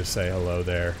not ready to say hello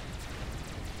there.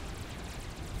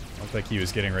 Looked like he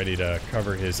was getting ready to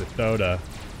cover his Ithoda,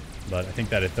 but I think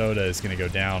that Ithoda is going to go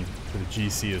down to the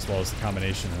GC, as well as the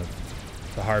combination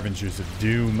of the Harbingers of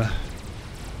Doom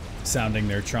sounding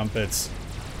their trumpets,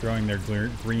 throwing their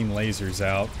green lasers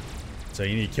out. So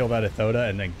you need to kill that Ithoda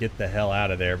and then get the hell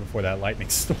out of there before that lightning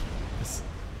storm.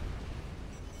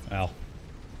 Well,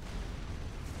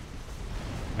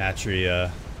 Matry,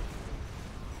 a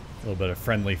little bit of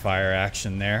friendly fire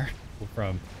action there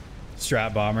from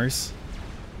Strat Bombers.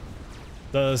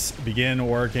 Does begin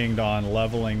working on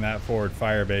leveling that forward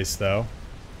fire base, though.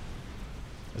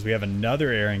 As we have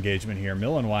another air engagement here.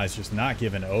 Millenwise just not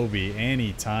giving Obi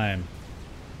any time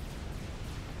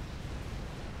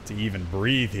to even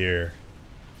breathe here.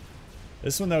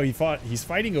 This one, though, he's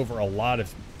fighting over a lot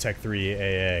of Tech 3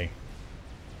 AA.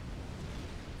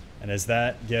 And as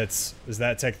that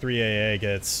Tech 3 AA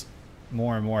gets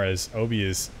more and more, as Obi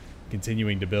is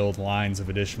continuing to build lines of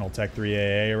additional Tech 3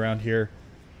 AA around here,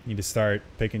 you need to start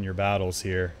picking your battles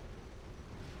here.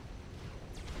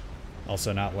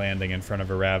 Also not landing in front of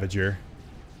a Ravager.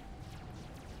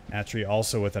 Matry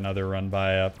also with another run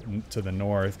by up to the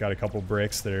north. Got a couple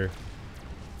bricks that are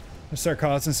going to start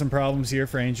causing some problems here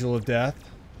for Angel of Death.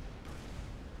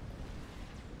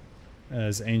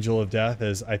 As Angel of Death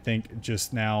has, I think,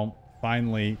 just now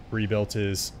finally rebuilt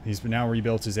his... He's now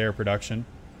rebuilt his air production.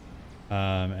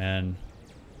 And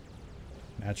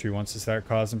Matry wants to start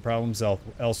causing problems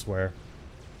elsewhere.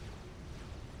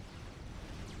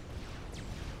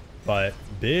 But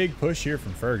big push here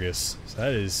from Fergus. So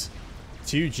that is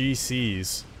 2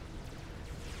 GCs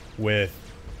with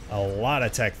a lot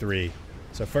of Tech 3.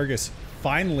 So Fergus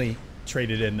finally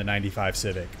traded in the 95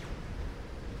 Civic.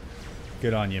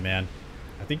 Good on you, man.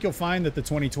 I think you'll find that the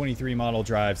 2023 model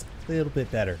drives a little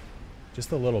bit better.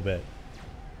 Just a little bit.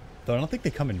 Though I don't think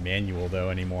they come in manual, though,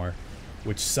 anymore.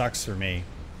 Which sucks for me.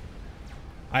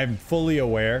 I'm fully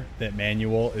aware that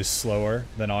manual is slower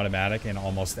than automatic in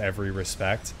almost every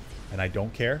respect. And I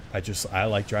don't care. I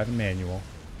like driving manual.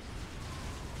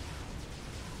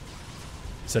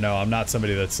 So no, I'm not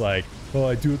somebody that's like, well,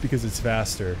 I do it because it's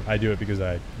faster. I do it because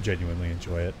I genuinely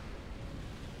enjoy it.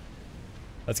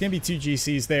 That's going to be 2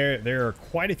 GCs there. There are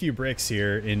quite a few bricks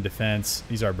here in defense.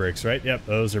 These are bricks, right? Yep,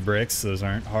 those are bricks. Those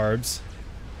aren't harbs.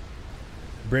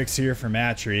 Bricks here for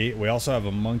Matry. We also have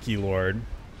a Monkey Lord.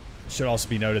 It should also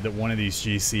be noted that one of these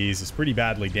GCs is pretty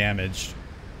badly damaged.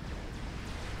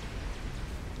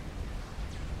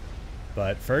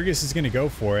 But Fergus is going to go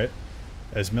for it.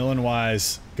 As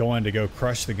Millenwise going to go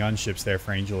crush the gunships there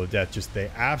for Angel of Death. Just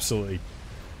they absolutely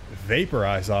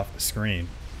vaporize off the screen.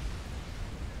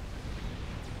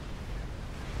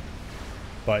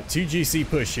 But 2 GC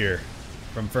push here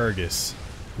from Fergus.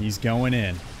 He's going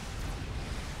in.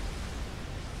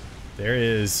 There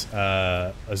is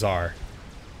Azar.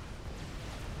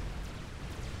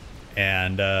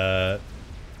 And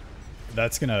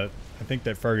that's going to... I think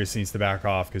that Fergus needs to back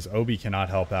off because Obi cannot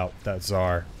help out that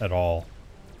Czar at all.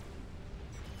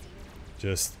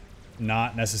 Just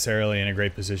not necessarily in a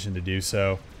great position to do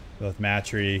so. With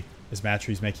Matry, as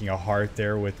Matry's making a heart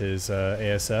there with his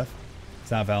ASF. It's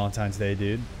not Valentine's Day,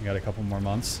 dude. You got a couple more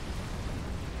months.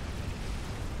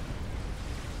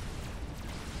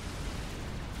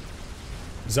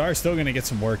 Czar's still going to get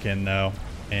some work in, though.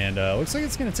 And looks like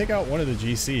it's going to take out one of the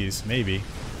GCs, maybe.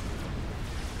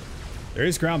 There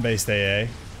is ground-based AA.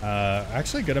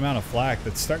 Actually a good amount of flak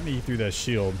that's starting to eat through that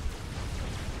shield.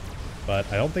 But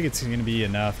I don't think it's going to be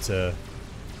enough to...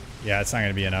 Yeah, it's not going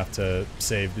to be enough to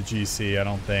save the GC, I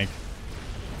don't think.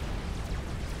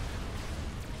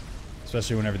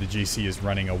 Especially whenever the GC is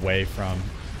running away from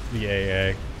the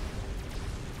AA.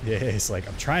 The AA is like,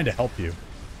 I'm trying to help you.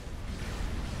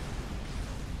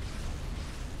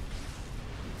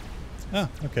 Oh,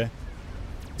 okay.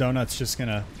 Donut's just going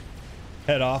to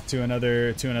head off to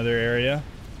another area.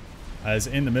 As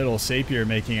in the middle, Sapir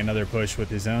making another push with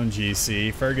his own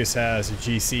GC. Fergus has a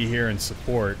GC here in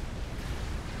support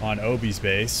on Obi's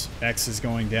base. X is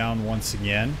going down once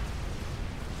again.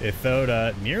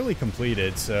 Ithoda nearly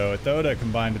completed, so Ithoda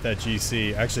combined with that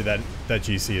GC. Actually, that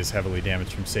GC is heavily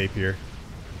damaged from Sapir.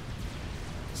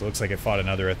 So it looks like it fought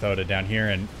another Ithoda down here,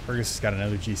 and Fergus has got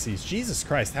another GC. Jesus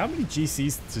Christ, how many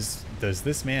GCs does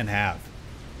this man have?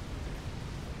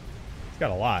 He's got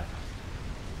a lot.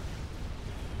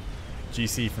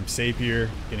 GC from Sapir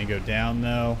gonna go down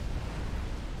though.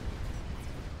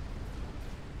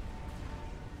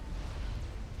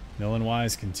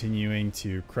 Millenwise continuing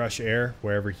to crush air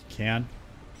wherever he can.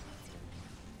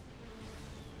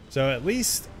 So at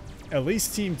least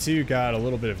Team 2 got a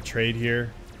little bit of trade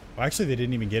here. Well, actually, they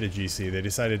didn't even get a GC. They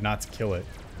decided not to kill it.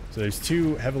 So there's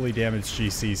 2 heavily damaged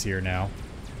GCs here now.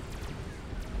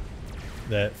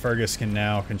 That Fergus can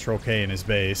now control K in his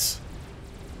base.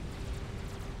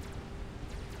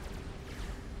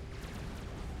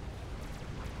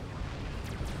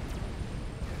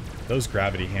 Those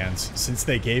gravity hands, since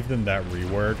they gave them that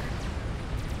rework,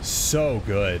 so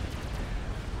good.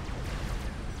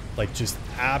 Like, just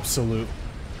absolute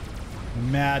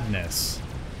madness.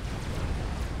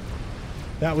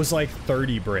 That was like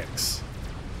 30 bricks.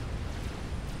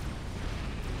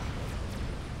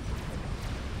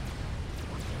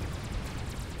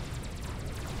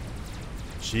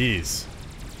 Jeez.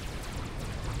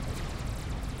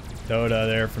 Dota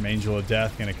there from Angel of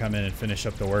Death gonna come in and finish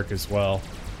up the work as well.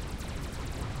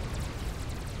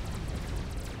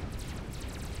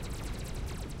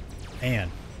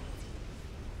 Man,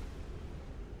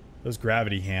 those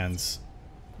gravity hands,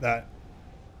 that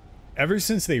ever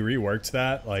since they reworked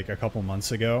that like a couple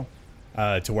months ago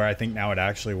to where I think now it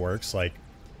actually works, like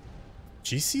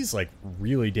GC's like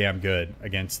really damn good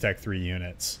against Tech 3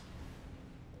 units.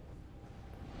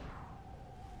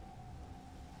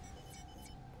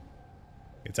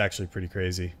 It's actually pretty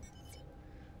crazy.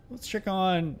 Let's check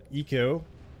on Eco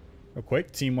real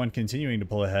quick. Team 1 continuing to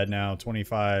pull ahead now.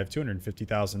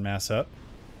 250,000 mass up.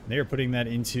 They are putting that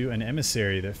into an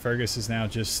emissary that Fergus has now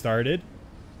just started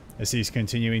as he's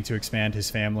continuing to expand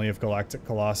his family of Galactic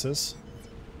Colossus.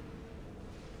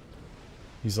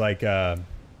 He's like,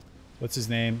 what's his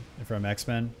name from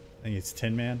X-Men? I think it's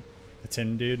Tin Man. The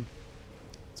Tin Dude.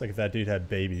 It's like if that dude had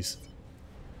babies.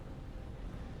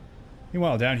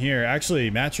 Meanwhile, down here,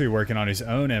 actually, Matry working on his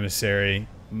own emissary.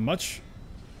 Much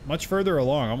further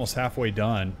along, almost halfway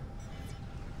done.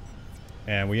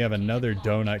 And we have another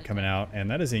donut coming out, and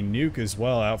that is a nuke as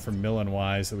well out from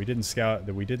Millen-Wise that we didn't scout,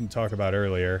 that we didn't talk about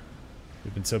earlier.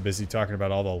 We've been so busy talking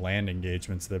about all the land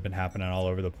engagements that have been happening all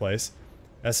over the place.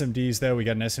 SMDs though, we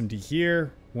got an SMD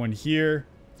here, one here,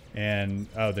 and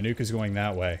oh, the nuke is going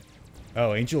that way.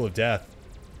 Oh, Angel of Death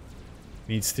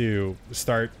needs to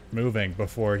start moving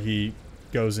before he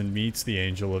goes and meets the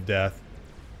Angel of Death.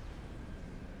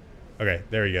 Okay,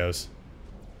 there he goes.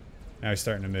 Now he's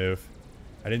starting to move.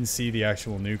 I didn't see the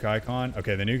actual nuke icon.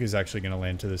 Okay, the nuke is actually going to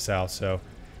land to the south, so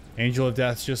Angel of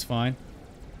Death's just fine.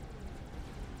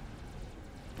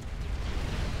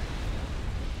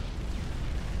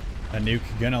 A nuke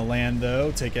gonna land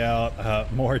though. Take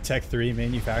out more Tech 3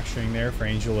 manufacturing there for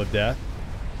Angel of Death.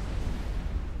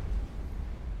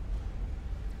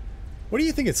 What do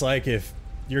you think it's like if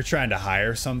you're trying to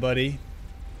hire somebody?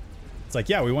 It's like,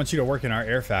 yeah, we want you to work in our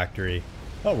air factory.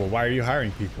 Oh, well, why are you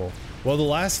hiring people? Well, the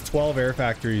last 12 air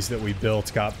factories that we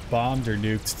built got bombed or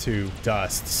nuked to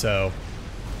dust, so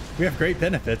we have great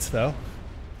benefits, though.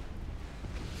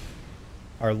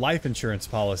 Our life insurance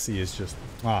policy is just,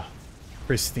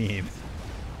 pristine.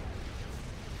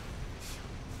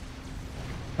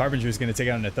 Harbinger's going to take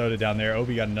out an Athoda down there.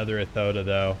 Obi got another Athoda,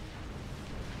 though.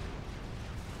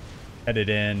 Headed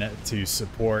in to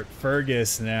support.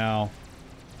 Fergus now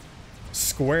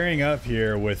squaring up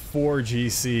here with 4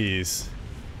 GCs.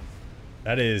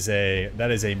 That is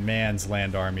a man's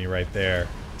land army right there.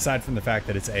 Aside from the fact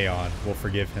that it's Aeon, we'll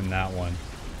forgive him that one.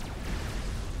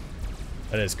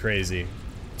 That is crazy.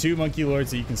 2 Monkey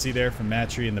Lords that you can see there from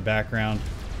Matry in the background.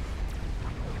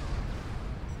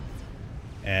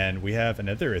 And we have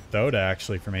another Athoda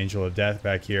actually from Angel of Death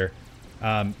back here.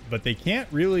 But they can't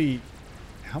really...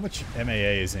 How much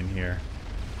MAA is in here?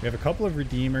 We have a couple of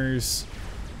Redeemers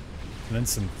and then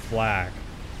some Flak.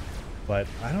 But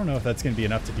I don't know if that's going to be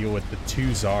enough to deal with the 2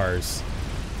 Zars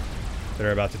that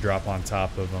are about to drop on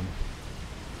top of them.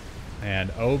 And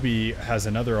Obi has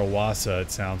another Owasso,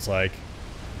 it sounds like.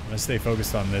 I'm going to stay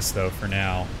focused on this, though, for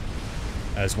now.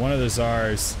 As one of the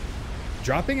Zars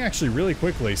dropping actually really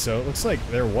quickly, so it looks like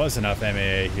there was enough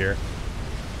MAA here.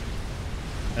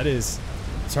 That is...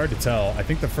 It's hard to tell. I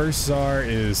think the first Zar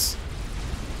is...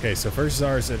 Okay, so first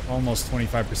Zar is at almost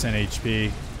 25% HP.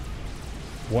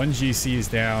 1 GC is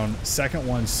down. Second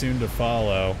one soon to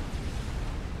follow.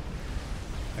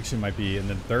 Actually might be... And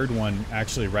the third one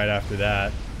actually right after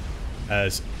that.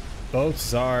 As both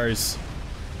Zars...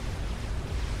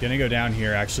 Gonna go down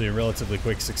here actually in relatively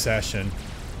quick succession.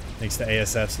 Thanks to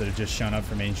ASFs that have just shown up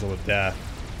from Angel of Death.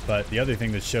 But the other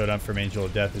thing that showed up from Angel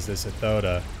of Death is this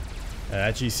Athoda.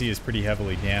 That GC is pretty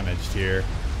heavily damaged here,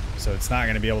 so it's not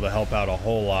going to be able to help out a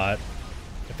whole lot.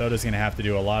 Athoda's going to have to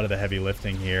do a lot of the heavy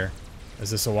lifting here, as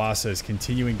this Owasso is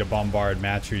continuing to bombard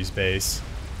Matry's base.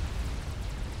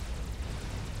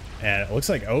 And it looks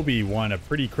like Obi won a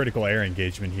pretty critical air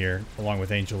engagement here, along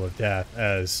with Angel of Death,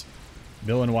 as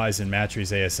Millen-Wise and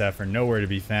Matry's ASF are nowhere to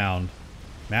be found.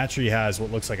 Matry has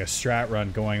what looks like a strat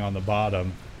run going on the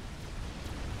bottom.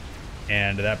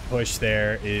 And that push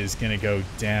there is going to go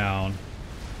down.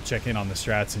 Check in on the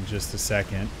strats in just a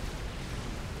second.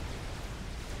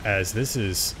 As this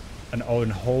is an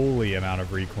unholy amount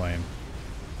of reclaim.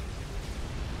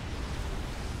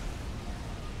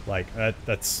 Like,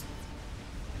 that's...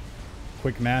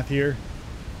 Quick math here.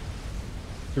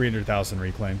 300,000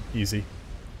 reclaim. Easy.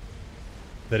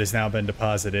 That has now been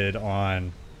deposited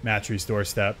on Matry's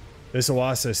doorstep. This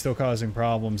Owasso is still causing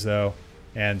problems, though.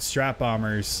 And strat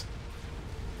bombers...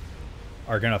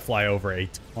 are going to fly over a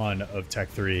ton of Tech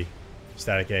 3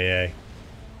 static AA.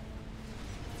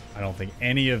 I don't think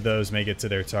any of those make it to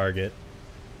their target.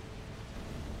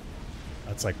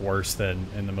 That's like worse than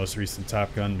in the most recent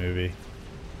Top Gun movie.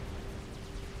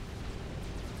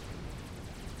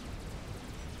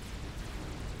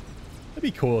 It'd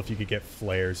be cool if you could get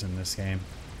flares in this game.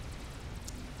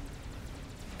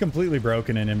 Completely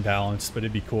broken and imbalanced, but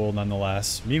it'd be cool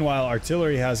nonetheless. Meanwhile,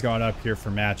 artillery has gone up here for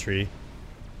Matry.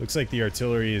 Looks like the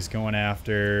artillery is going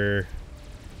after...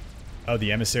 Oh,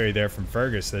 the emissary there from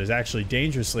Fergus that is actually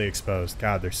dangerously exposed.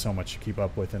 God, there's so much to keep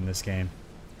up with in this game.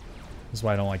 This is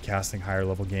why I don't like casting higher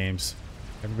level games.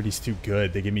 Everybody's too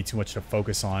good. They give me too much to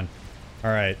focus on.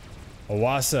 Alright.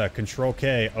 Owasso, Control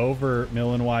K over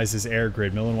Millen-Wise's air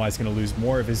grid. Millen-Wise going to lose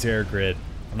more of his air grid.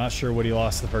 I'm not sure what he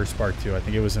lost the first part to. I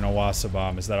think it was an Owasso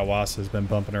bomb, as that Owasso has been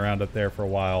bumping around up there for a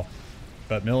while.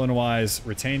 But Millen-Wise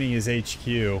retaining his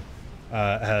HQ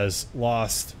has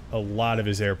lost a lot of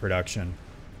his air production.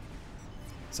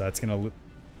 So that's going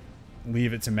to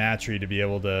leave it to Matry to be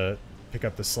able to pick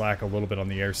up the slack a little bit on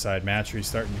the air side. Matry's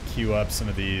starting to queue up some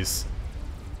of these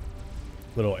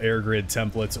little air grid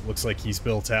templates. It looks like he's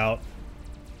built out.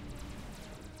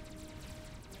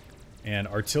 And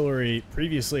artillery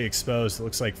previously exposed. It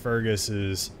looks like Fergus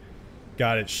has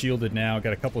got it shielded now.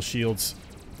 Got a couple shields.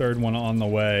 Third one on the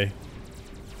way.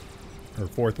 Or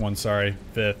fourth one, sorry.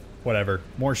 Fifth. Whatever.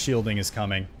 More shielding is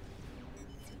coming.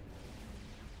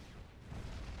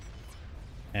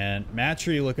 And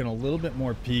Matry looking a little bit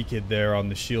more peaked there on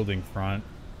the shielding front.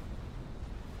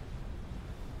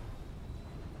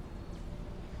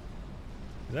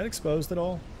 Is that exposed at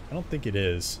all? I don't think it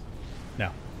is.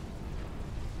 No.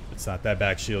 It's not. That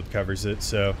back shield covers it,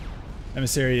 so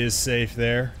Emissary is safe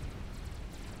there.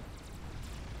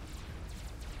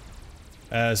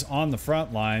 As on the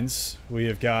front lines, we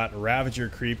have got Ravager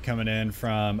creep coming in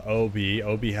from Obi.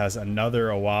 Obi has another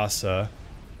Awasa.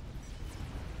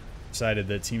 Decided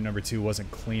that team number 2 wasn't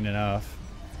clean enough.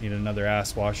 Need another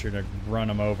ass washer to run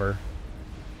them over.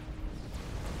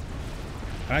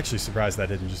 I'm actually surprised that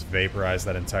didn't just vaporize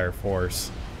that entire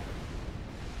force.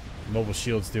 Mobile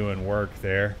shield's doing work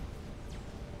there.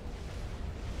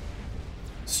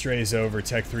 Strays over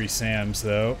Tech 3 Sams,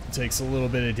 though. Takes a little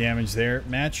bit of damage there.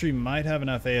 Matry might have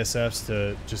enough ASFs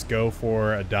to just go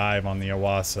for a dive on the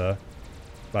Awasa.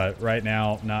 But right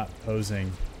now, not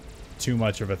posing too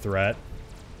much of a threat.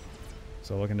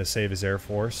 So looking to save his Air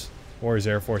Force. Or his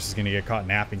Air Force is going to get caught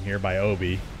napping here by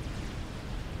Obi.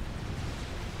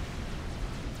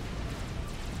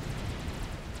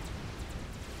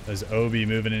 As Obi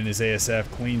moving in his ASF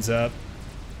cleans up.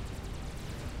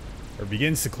 Or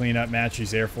begins to clean up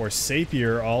Matry's Air Force.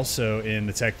 Sapir also in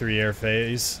the Tech 3 air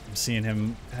phase. I'm seeing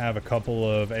him have a couple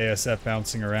of ASF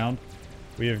bouncing around.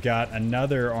 We have got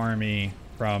another army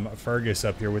from Fergus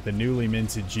up here with the newly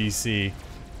minted GC.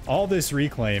 All this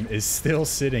reclaim is still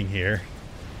sitting here.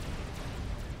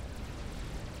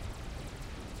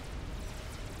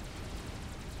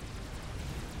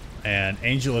 And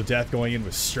Angel of Death going in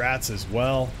with strats as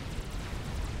well.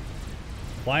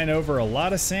 Flying over a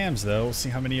lot of SAMs, though. We'll see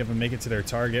how many of them make it to their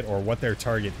target or what their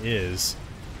target is.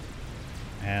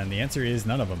 And the answer is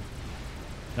none of them.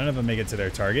 None of them make it to their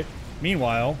target.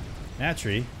 Meanwhile,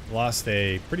 Matry lost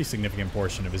a pretty significant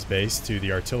portion of his base to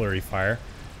the artillery fire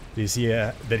because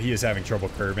that he is having trouble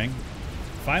curbing.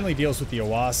 Finally deals with the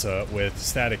Awasa with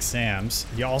static SAMs.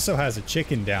 He also has a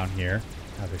chicken down here.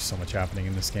 God, there's so much happening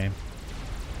in this game.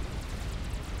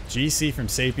 GC from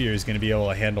Sapir is going to be able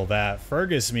to handle that.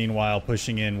 Fergus, meanwhile,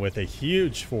 pushing in with a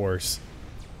huge force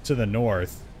to the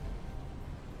north.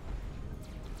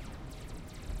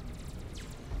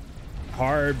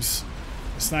 Harbs,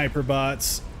 sniper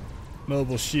bots,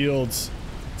 mobile shields,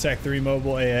 Tech 3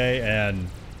 mobile AA, and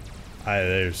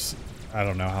I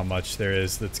don't know how much there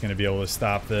is that's going to be able to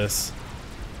stop this.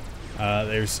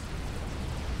 There's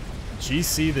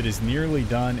GC that is nearly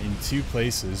done in 2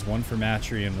 places, one for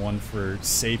Matry and one for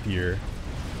Sapir.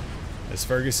 As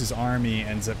Fergus's army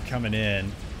ends up coming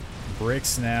in,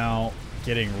 Bricks now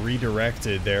getting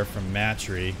redirected there from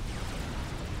Matry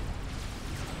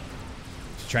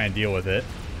to try and deal with it.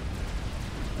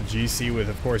 A GC with,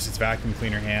 of course, its vacuum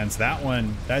cleaner hands. That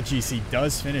GC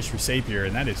does finish for Sapir,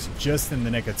 and that is just in the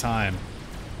nick of time.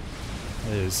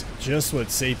 That is just what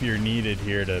Sapir needed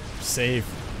here to save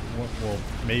what will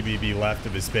maybe be left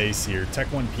of his base here. Tech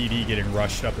 1 PD getting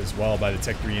rushed up as well by the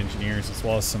Tech 3 engineers, as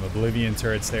well as some Oblivion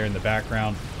turrets there in the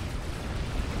background.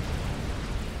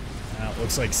 Now it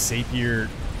looks like Sapir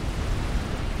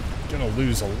gonna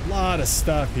lose a lot of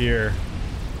stuff here.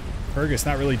 Fergus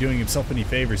not really doing himself any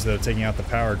favors, though, taking out the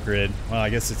power grid. Well, I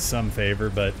guess it's some favor,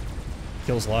 but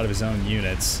kills a lot of his own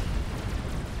units.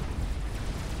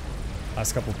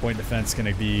 Last couple point defense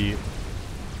gonna be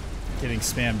getting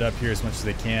spammed up here as much as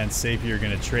they can. Sapir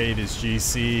going to trade his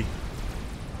GC.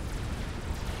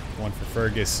 One for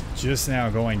Fergus just now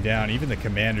going down. Even the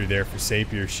commander there for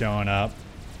Sapir showing up.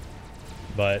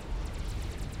 But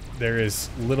there is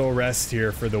little rest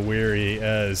here for the weary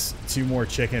as 2 more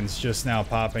chickens just now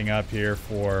popping up here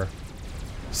for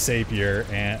Sapir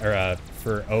and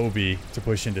for Obi to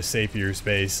push into Sapir's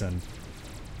base, and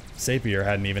Sapir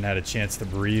hadn't even had a chance to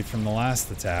breathe from the last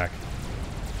attack.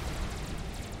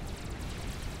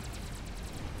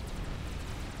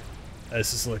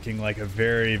 This is looking like a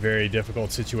very, very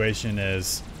difficult situation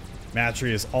as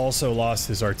Matry has also lost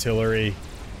his artillery.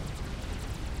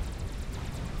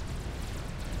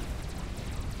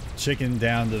 Chicken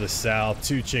down to the south,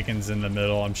 2 chickens in the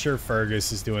middle. I'm sure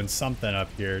Fergus is doing something up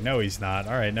here. No, he's not.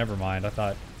 All right, never mind. I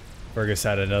thought Fergus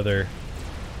had another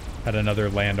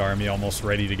land army almost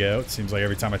ready to go. It seems like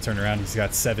every time I turn around, he's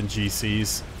got 7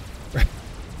 GCs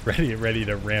ready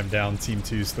to ram down Team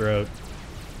 2's throat.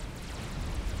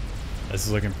 This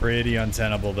is looking pretty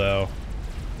untenable, though,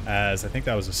 as I think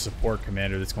that was a support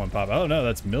commander that's going pop. Oh, no,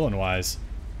 that's Millenwise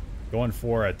going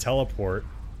for a teleport.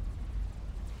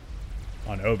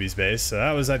 on Obi's base. So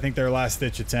that was, I think, their last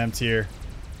ditch attempt here.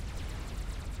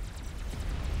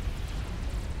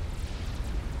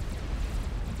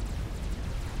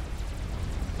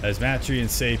 As Matry and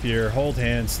Sapir hold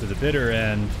hands to the bitter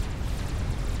end.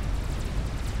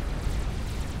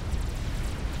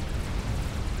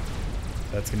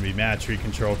 That's going to be Matry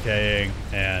control K-ing,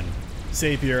 and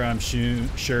Sapir, I'm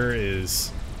sure,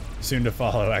 is soon to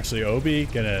follow. Actually, Obi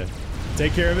going to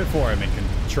take care of it for him and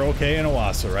control K and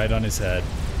Owasso right on his head.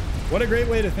 What a great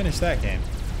way to finish that game.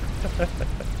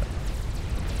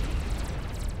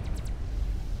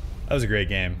 That was a great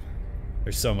game.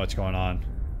 There's so much going on.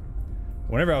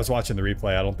 Whenever I was watching the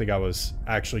replay, I don't think I was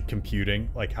actually computing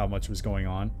like how much was going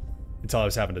on until I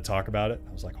was having to talk about it.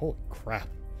 I was like, holy crap.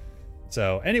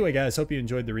 So anyway, guys, hope you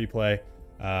enjoyed the replay.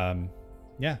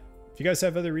 Yeah, if you guys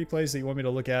have other replays that you want me to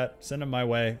look at, send them my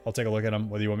way. I'll take a look at them,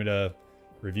 whether you want me to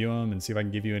review them and see if I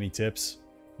can give you any tips.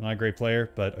 I'm not a great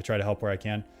player, but I try to help where I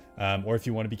can. Or if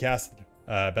you want to be casted,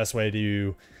 best way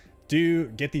to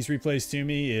get these replays to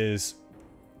me is,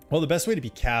 well, the best way to be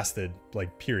casted,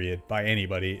 like period, by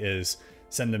anybody is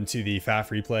send them to the FAF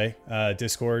replay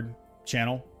Discord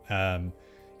channel. And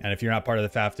if you're not part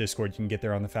of the FAF Discord, you can get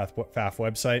there on the FAF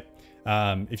website.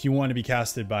 If you want to be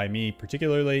casted by me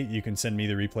particularly, you can send me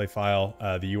the replay file,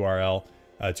 the URL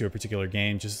to a particular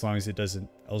game. Just as long as it doesn't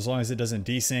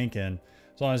desync and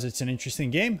as long as it's an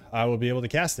interesting game, I will be able to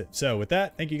cast it. So with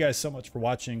that, thank you guys so much for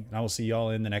watching, and I will see y'all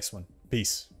in the next one.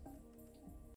 Peace.